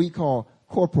used what we call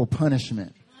corporal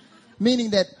punishment.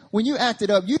 Meaning that when you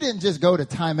acted up, you didn't just go to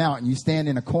timeout and you stand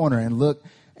in a corner and look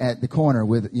at the corner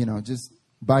with, just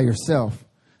by yourself.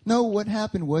 No, what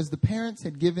happened was the parents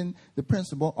had given the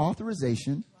principal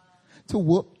authorization to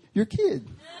whoop your kid.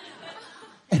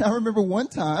 And I remember one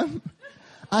time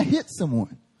I hit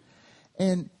someone.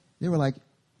 And they were like,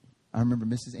 I remember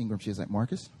Mrs. Ingram, she was like,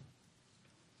 Marcus,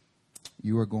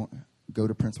 you are going to go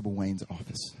to Principal Wayne's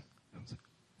office. I was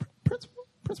like,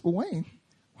 Principal Wayne?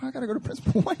 Why I got to go to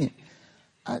Principal Wayne?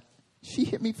 She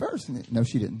hit me first. No,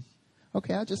 she didn't.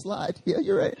 Okay, I just lied. Yeah,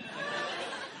 you're right.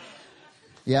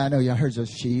 Yeah, I know. Yeah, I heard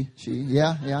just she.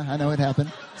 Yeah, I know it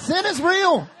happened. Sin is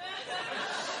real.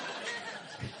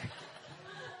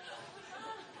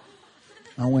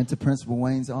 I went to Principal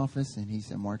Wayne's office, and he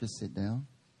said, Marcus, sit down.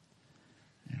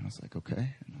 And I was like, okay.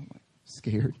 And I'm like,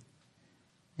 scared.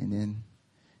 And then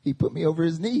he put me over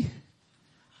his knee.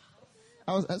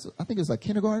 I think it was like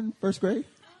kindergarten, first grade.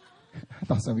 I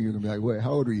thought some of you were going to be like, wait,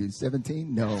 how old are you,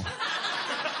 17? No.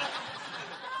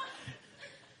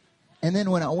 And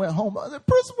then when I went home, I said,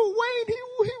 Principal Wayne,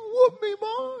 he whooped me,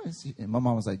 Mom. And my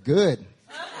mom was like, good.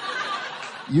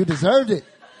 You deserved it.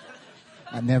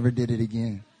 I never did it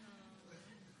again.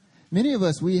 Many of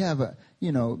us, we have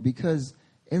because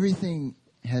everything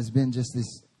has been just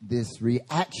this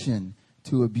reaction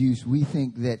to abuse, we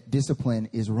think that discipline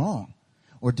is wrong,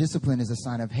 or discipline is a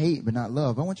sign of hate but not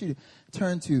love. I want you to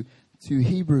turn to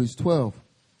Hebrews 12.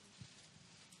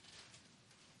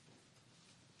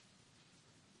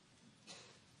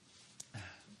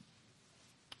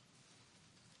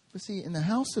 But see, in the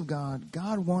house of God,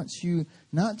 God wants you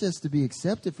not just to be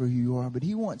accepted for who you are, but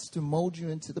he wants to mold you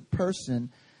into the person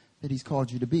that he's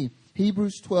called you to be.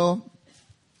 Hebrews 12,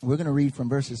 we're going to read from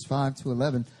verses 5 to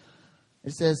 11.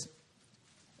 It says,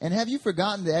 and have you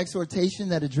forgotten the exhortation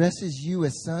that addresses you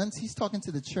as sons? He's talking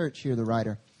to the church here, the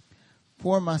writer.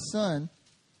 For my son,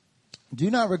 do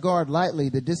not regard lightly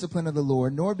the discipline of the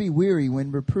Lord, nor be weary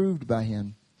when reproved by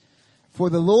him.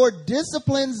 For the Lord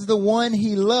disciplines the one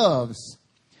he loves,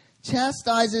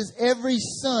 chastises every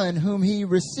son whom he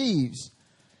receives.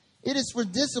 It is for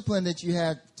discipline that you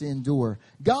have to endure.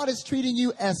 God is treating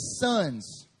you as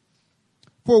sons.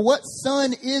 For what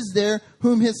son is there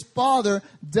whom his father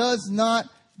does not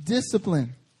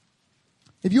discipline?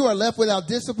 If you are left without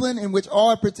discipline in which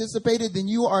all have participated, then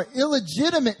you are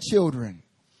illegitimate children.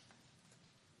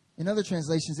 In other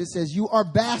translations, it says you are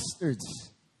bastards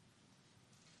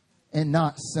and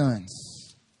not sons.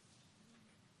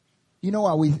 You know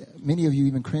why many of you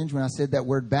even cringe when I said that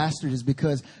word bastard, is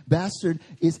because bastard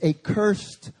is a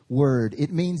cursed word.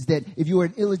 It means that if you are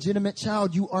an illegitimate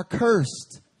child, you are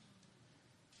cursed.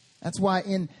 That's why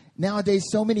nowadays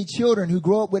so many children who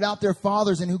grow up without their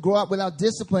fathers and who grow up without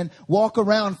discipline walk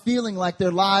around feeling like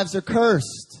their lives are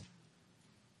cursed.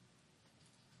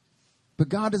 But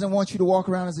God doesn't want you to walk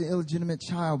around as an illegitimate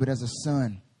child, but as a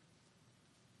son.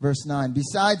 Verse 9,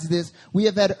 besides this, we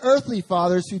have had earthly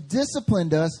fathers who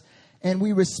disciplined us, and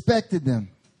we respected them.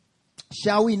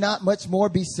 Shall we not much more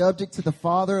be subject to the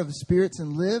Father of spirits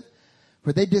and live?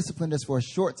 For they disciplined us for a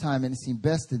short time, and it seemed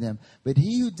best to them. But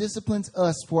he who disciplines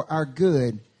us for our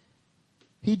good,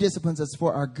 he disciplines us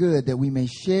for our good, that we may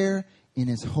share in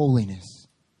his holiness.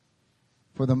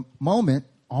 For the moment,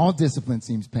 all discipline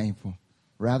seems painful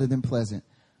rather than pleasant.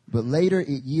 But later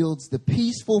it yields the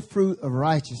peaceful fruit of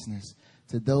righteousness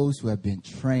to those who have been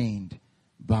trained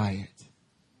by it.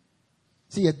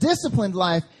 See, a disciplined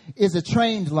life is a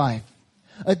trained life.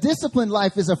 A disciplined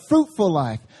life is a fruitful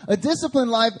life. A disciplined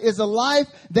life is a life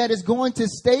that is going to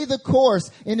stay the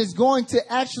course and is going to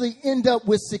actually end up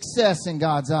with success in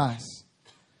God's eyes.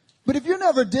 But if you're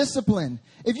never disciplined,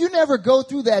 if you never go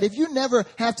through that, if you never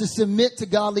have to submit to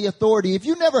godly authority, if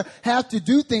you never have to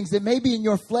do things that maybe in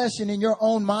your flesh and in your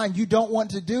own mind you don't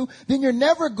want to do, then you're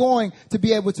never going to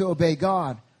be able to obey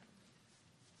God.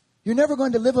 You're never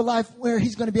going to live a life where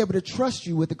he's going to be able to trust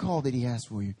you with the call that he has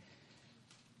for you.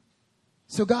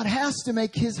 So God has to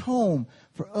make his home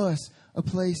for us a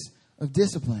place of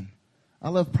discipline. I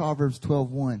love Proverbs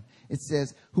 12:1. It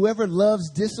says, whoever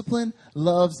loves discipline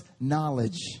loves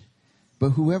knowledge,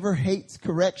 but whoever hates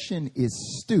correction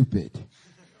is stupid.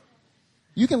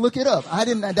 You can look it up.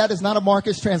 That is not a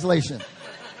Marcus translation.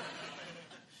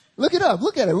 Look it up.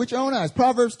 Look at it with your own eyes.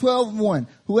 Proverbs 12:1.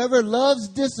 Whoever loves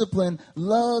discipline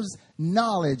loves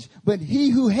knowledge, but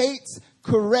he who hates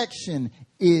correction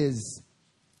is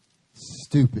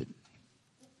stupid.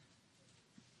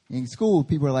 In school,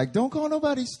 people are like, don't call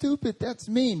nobody stupid. That's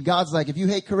mean. God's like, if you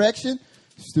hate correction,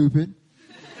 stupid.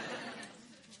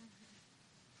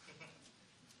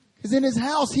 Because in his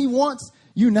house, he wants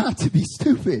you not to be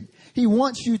stupid. He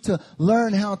wants you to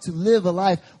learn how to live a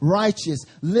life righteous,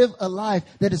 live a life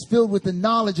that is filled with the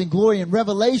knowledge and glory and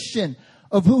revelation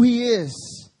of who he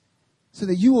is, so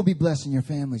that you will be blessed and your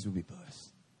families will be blessed.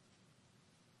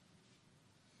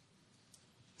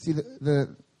 See,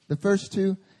 the first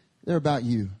two, they're about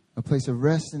you. A place of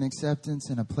rest and acceptance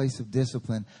and a place of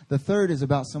discipline. The third is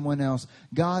about someone else.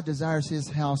 God desires his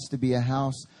house to be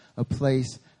a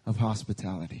place of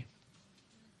hospitality.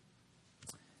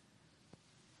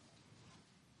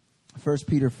 1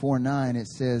 Peter 4:9, it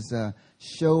says,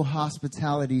 show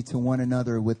hospitality to one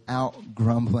another without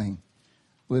grumbling,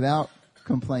 without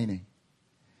complaining.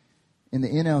 In the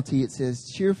NLT, it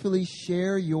says, cheerfully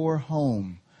share your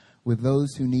home with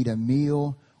those who need a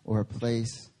meal or a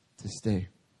place to stay.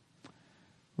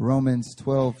 Romans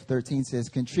 12:13 says,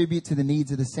 contribute to the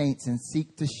needs of the saints and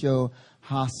seek to show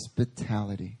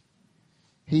hospitality.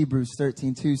 Hebrews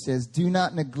 13:2 says, do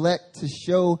not neglect to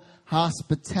show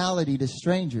hospitality to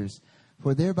strangers,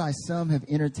 for thereby some have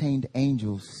entertained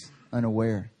angels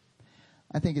unaware.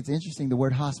 I think it's interesting the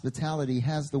word hospitality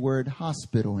has the word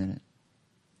hospital in it.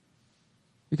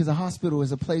 Because a hospital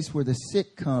is a place where the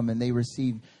sick come and they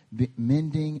receive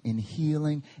mending and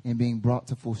healing and being brought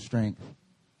to full strength.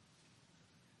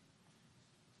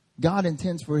 God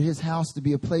intends for his house to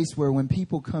be a place where when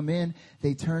people come in,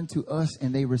 they turn to us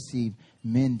and they receive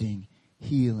mending,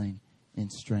 healing,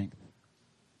 and strength.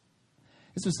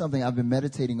 This was something I've been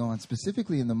meditating on,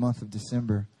 specifically in the month of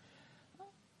December.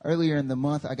 Earlier in the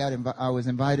month, I was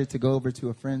invited to go over to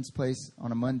a friend's place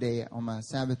on a Monday. On my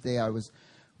Sabbath day,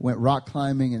 went rock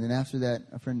climbing, and then after that,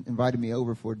 a friend invited me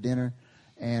over for dinner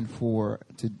and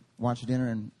to watch dinner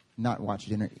and not watch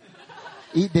dinner,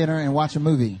 eat dinner and watch a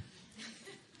movie.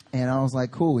 And I was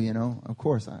like, cool, of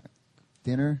course,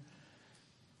 dinner,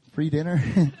 free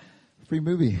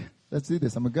movie. Let's do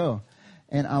this. I'm going to go.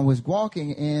 And I was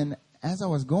walking, and as I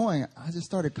was going, I just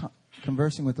started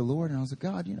conversing with the Lord, and I was like,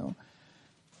 God,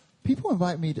 people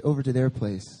invite me over to their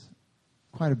place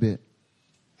quite a bit.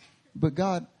 But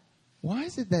God, why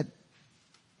is it that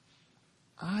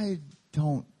I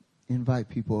don't invite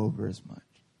people over as much?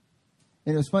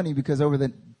 And it was funny because over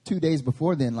the 2 days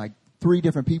before then, like 3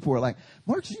 different people were like,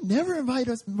 Mark, you never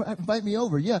invite me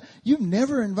over. Yeah, you've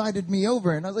never invited me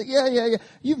over. And I was like, yeah.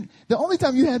 The only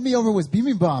time you had me over was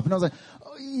bibimbap. And I was like,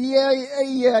 oh,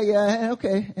 yeah,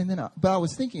 okay. And then, but I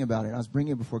was thinking about it. I was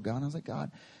bringing it before God. And I was like,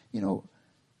 God,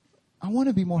 I want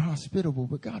to be more hospitable.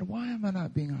 But God, why am I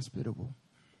not being hospitable?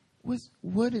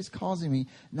 What is causing me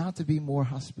not to be more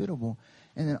hospitable?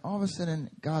 And then all of a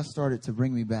sudden, God started to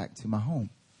bring me back to my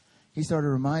home. He started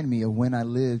to remind me of when I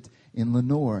lived in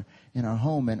Lenore in our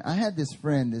home. And I had this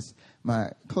friend,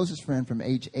 my closest friend from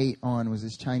age 8 on was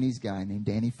this Chinese guy named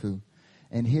Danny Fu.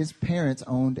 And his parents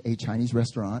owned a Chinese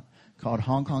restaurant called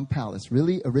Hong Kong Palace.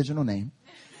 Really original name.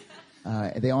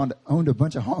 They owned a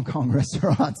bunch of Hong Kong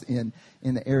restaurants in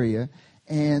the area.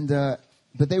 And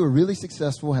but they were really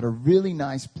successful, had a really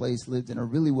nice place, lived in a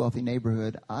really wealthy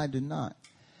neighborhood. I did not.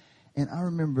 And I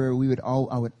remember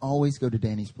I would always go to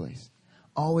Danny's place.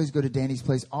 Always go to Danny's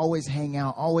place, always hang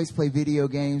out, always play video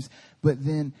games. But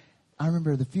then I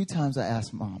remember the few times I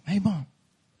asked Mom, hey, Mom,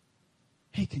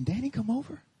 hey, can Danny come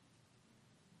over?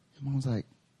 And Mom was like,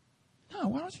 no,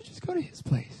 why don't you just go to his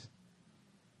place?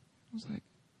 I was like,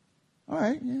 all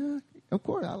right, yeah, of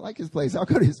course, I like his place. I'll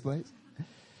go to his place.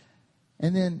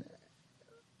 And then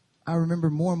I remember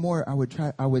more and more I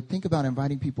would think about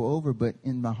inviting people over, but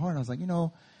in my heart I was like,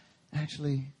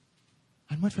 actually,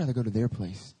 I'd much rather go to their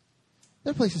place.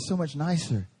 Their place is so much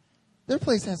nicer. Their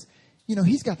place has,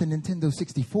 he's got the Nintendo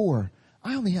 64.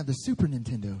 I only have the Super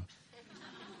Nintendo.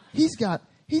 He's got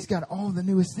all the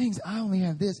newest things. I only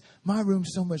have this. My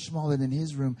room's so much smaller than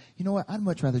his room. You know what? I'd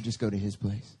much rather just go to his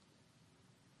place.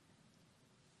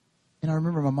 And I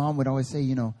remember my mom would always say,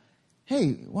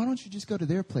 hey, why don't you just go to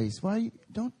their place?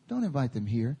 Don't invite them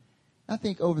here? I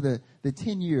think over the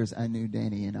 10 years I knew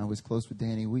Danny and I was close with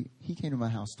Danny, he came to my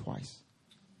house twice.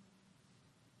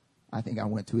 I think I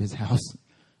went to his house.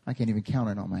 I can't even count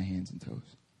it on my hands and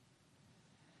toes.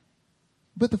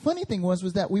 But the funny thing was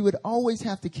that we would always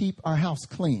have to keep our house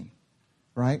clean,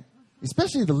 right?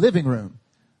 Especially the living room.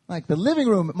 Like the living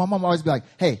room, my mom would always be like,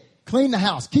 hey, clean the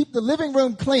house. Keep the living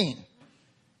room clean.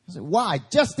 I said, why?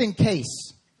 Just in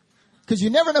case. Because you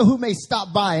never know who may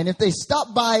stop by. And if they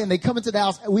stop by and they come into the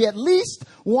house, we at least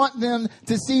want them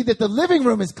to see that the living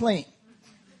room is clean.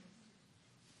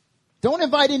 Don't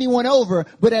invite anyone over,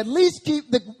 but at least keep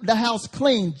the house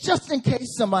clean just in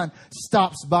case someone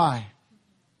stops by.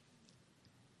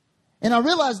 And I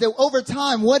realized that over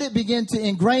time, what it began to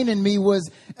ingrain in me was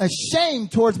a shame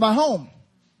towards my home.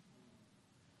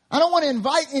 I don't want to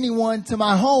invite anyone to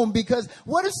my home because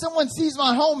what if someone sees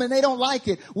my home and they don't like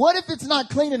it? What if it's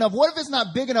not clean enough? What if it's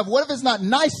not big enough? What if it's not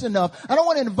nice enough? I don't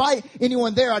want to invite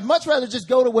anyone there. I'd much rather just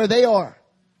go to where they are.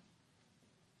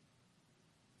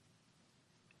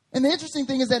 And the interesting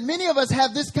thing is that many of us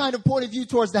have this kind of point of view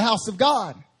towards the house of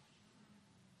God.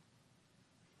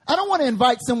 I don't want to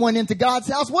invite someone into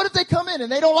God's house. What if they come in and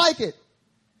they don't like it?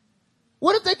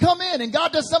 What if they come in and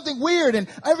God does something weird and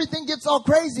everything gets all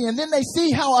crazy and then they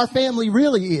see how our family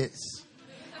really is?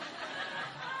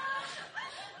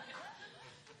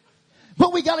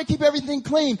 But we got to keep everything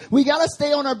clean. We got to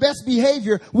stay on our best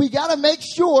behavior. We got to make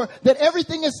sure that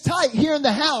everything is tight here in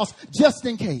the house just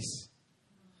in case.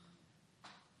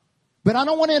 But I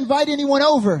don't want to invite anyone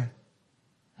over.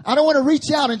 I don't want to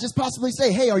reach out and just possibly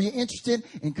say, hey, are you interested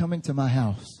in coming to my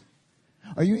house?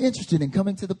 Are you interested in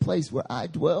coming to the place where I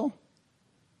dwell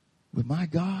with my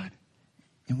God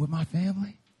and with my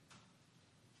family?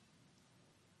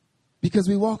 Because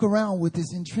we walk around with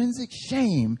this intrinsic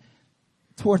shame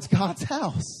towards God's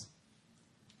house.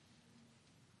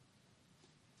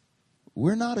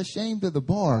 We're not ashamed of the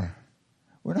bar.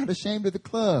 We're not ashamed of the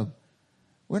club.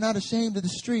 We're not ashamed of the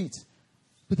streets.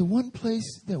 But the one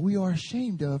place that we are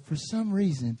ashamed of for some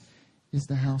reason is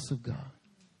the house of God.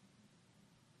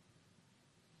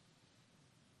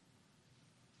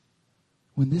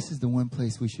 When this is the one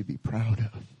place we should be proud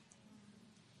of.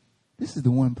 This is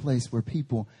the one place where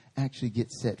people actually get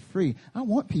set free. I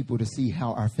want people to see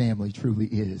how our family truly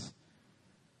is.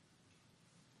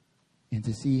 And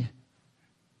to see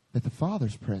that the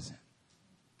Father's present.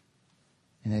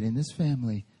 And that in this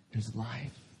family, there's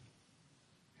life.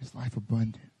 There's life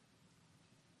abundant.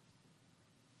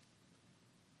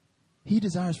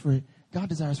 God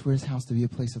desires for his house to be a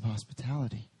place of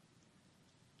hospitality.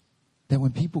 That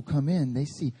when people come in, they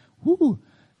see, whoo,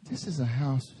 this is a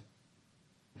house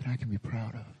that I can be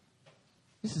proud of.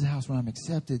 This is a house where I'm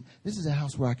accepted. This is a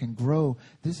house where I can grow.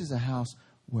 This is a house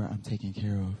where I'm taken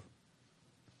care of.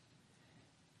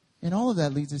 And all of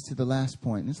that leads us to the last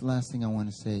point. And this is the last thing I want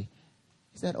to say.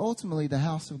 Is that ultimately the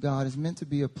house of God is meant to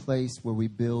be a place where we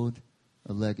build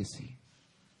a legacy.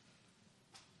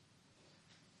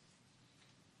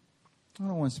 I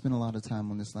don't want to spend a lot of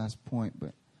time on this last point,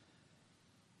 but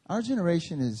our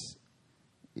generation is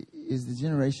the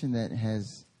generation that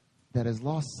has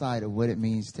lost sight of what it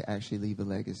means to actually leave a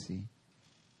legacy.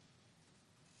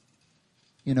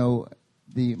 You know,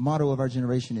 the motto of our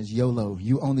generation is YOLO.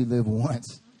 You only live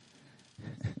once.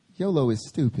 YOLO is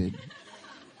stupid.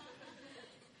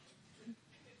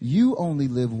 You only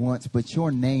live once, but your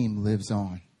name lives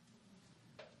on.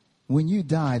 When you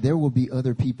die, there will be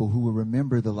other people who will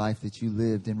remember the life that you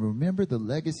lived and remember the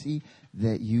legacy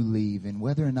that you leave, and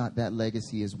whether or not that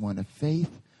legacy is one of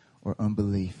faith or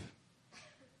unbelief.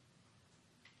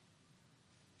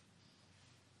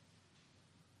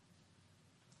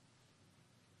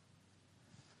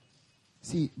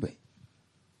 See, but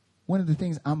One of the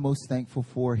things I'm most thankful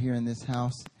for here in this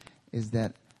house is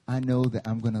that I know that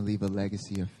I'm going to leave a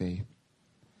legacy of faith.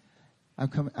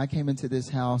 I came into this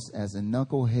house as a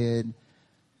knucklehead,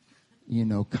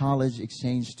 college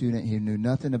exchange student who knew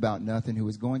nothing about nothing, who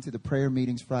was going to the prayer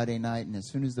meetings Friday night. And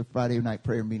as soon as the Friday night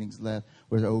prayer meetings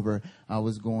were over, I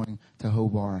was going to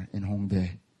Hobart and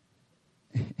Hongdae.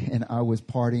 And I was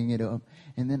partying it up.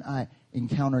 And then I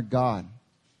encountered God.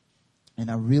 And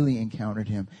I really encountered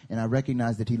him. And I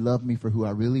recognized that he loved me for who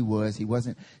I really was. He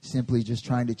wasn't simply just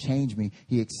trying to change me.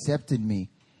 He accepted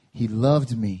me. He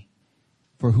loved me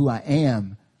for who I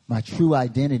am, my true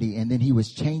identity. And then he was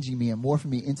changing me and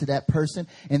morphing me into that person.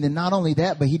 And then not only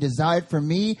that, but he desired for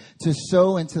me to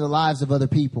sow into the lives of other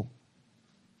people.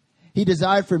 He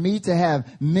desired for me to have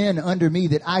men under me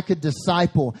that I could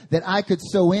disciple, that I could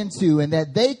sow into, and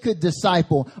that they could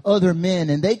disciple other men,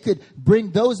 and they could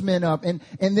bring those men up. And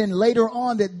then later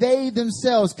on, that they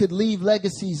themselves could leave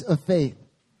legacies of faith.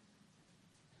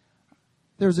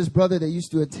 There was this brother that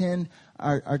used to attend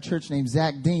our church named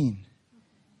Zach Dean.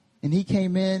 And he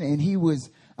came in and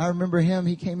I remember him,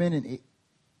 he came in and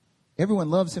everyone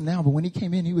loves him now, but when he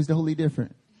came in, he was totally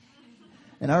different.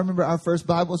 And I remember our first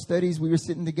Bible studies, we were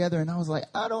sitting together and I was like,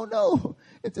 I don't know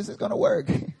if this is going to work.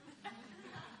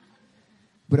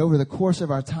 But over the course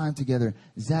of our time together,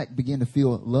 Zach began to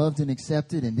feel loved and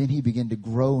accepted. And then he began to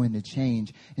grow and to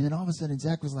change. And then all of a sudden,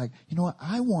 Zach was like, you know what?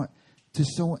 I want to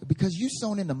sow, because you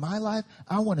sown into my life,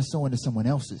 I want to sow into someone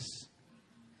else's.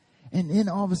 And then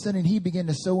all of a sudden, he began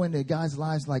to sow into guys'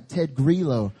 lives like Ted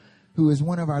Grillo, who is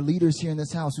one of our leaders here in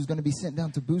this house, who's going to be sent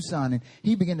down to Busan. And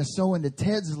he began to sow into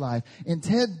Ted's life. And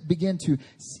Ted began to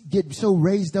get so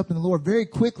raised up in the Lord very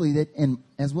quickly that, and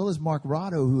as well as Mark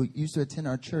Rotto, who used to attend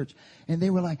our church. And they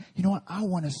were like, you know what? I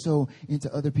want to sow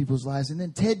into other people's lives. And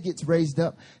then Ted gets raised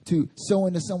up to sow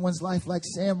into someone's life like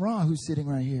Sam Ra, who's sitting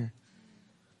right here.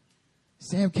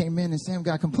 Sam came in and Sam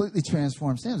got completely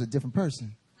transformed. Sam's a different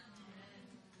person.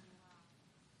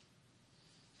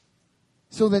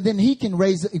 So that then he can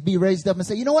be raised up and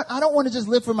say, you know what? I don't want to just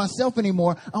live for myself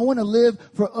anymore. I want to live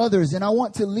for others. And I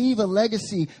want to leave a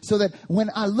legacy so that when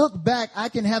I look back, I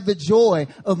can have the joy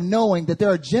of knowing that there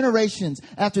are generations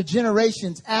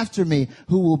after me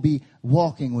who will be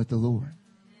walking with the Lord.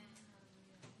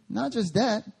 Not just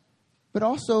that, but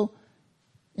also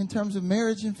in terms of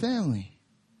marriage and family.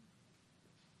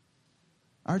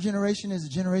 Our generation is a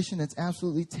generation that's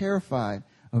absolutely terrified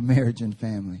of marriage and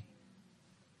family.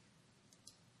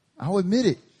 I'll admit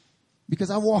it,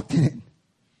 because I walked in it,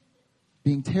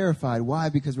 being terrified. Why?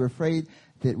 Because we're afraid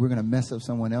that we're going to mess up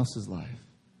someone else's life.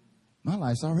 My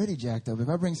life's already jacked up. If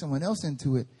I bring someone else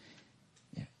into it,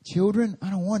 children, I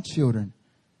don't want children.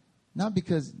 Not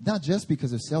just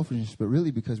because of selfishness, but really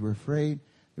because we're afraid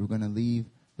that we're going to leave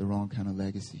the wrong kind of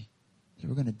legacy. That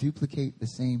we're going to duplicate the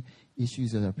same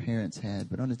issues that our parents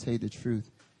had. But I'm going to tell you the truth.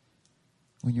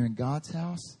 When you're in God's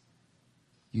house,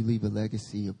 you leave a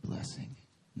legacy of blessing,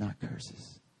 not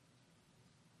curses.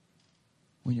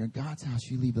 When you're in God's house,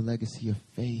 you leave a legacy of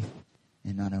faith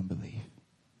and not unbelief.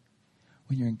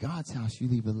 When you're in God's house, you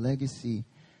leave a legacy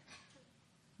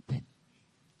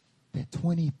that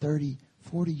 20, 30,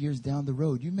 40 years down the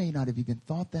road, you may not have even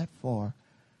thought that far,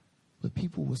 but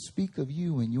people will speak of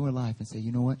you in your life and say,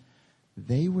 you know what?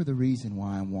 They were the reason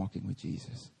why I'm walking with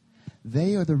Jesus.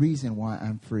 They are the reason why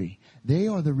I'm free. They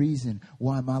are the reason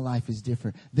why my life is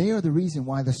different. They are the reason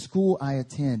why the school I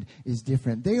attend is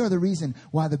different. They are the reason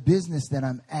why the business that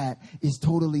I'm at is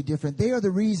totally different. They are the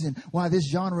reason why this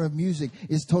genre of music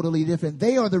is totally different.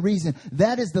 They are the reason.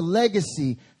 That is the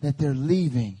legacy that they're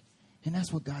leaving. And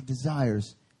that's what God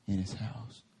desires in his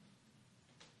house.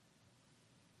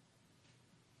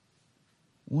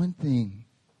 One thing,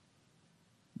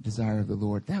 desire of the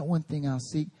Lord, that one thing I'll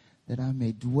seek, that I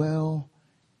may dwell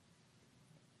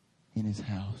in his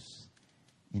house,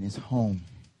 in his home,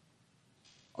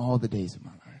 all the days of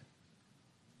my life.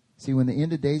 See, when the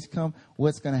end of days come,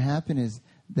 what's going to happen is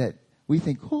that we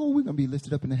think, oh, we're going to be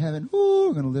lifted up into heaven. Oh,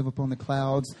 we're going to live up on the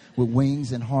clouds with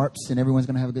wings and harps, and everyone's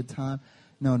going to have a good time.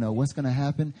 No. What's going to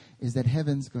happen is that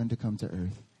heaven's going to come to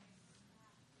earth.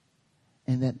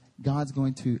 And that God's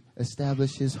going to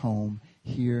establish his home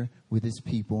here with his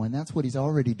people. And that's what he's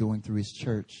already doing through his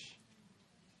church.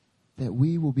 That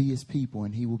we will be his people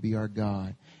and he will be our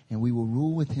God. And we will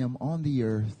rule with him on the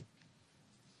earth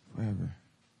forever.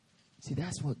 See,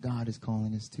 that's what God is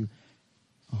calling us to,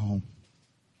 a home.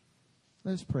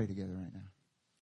 Let's pray together right now.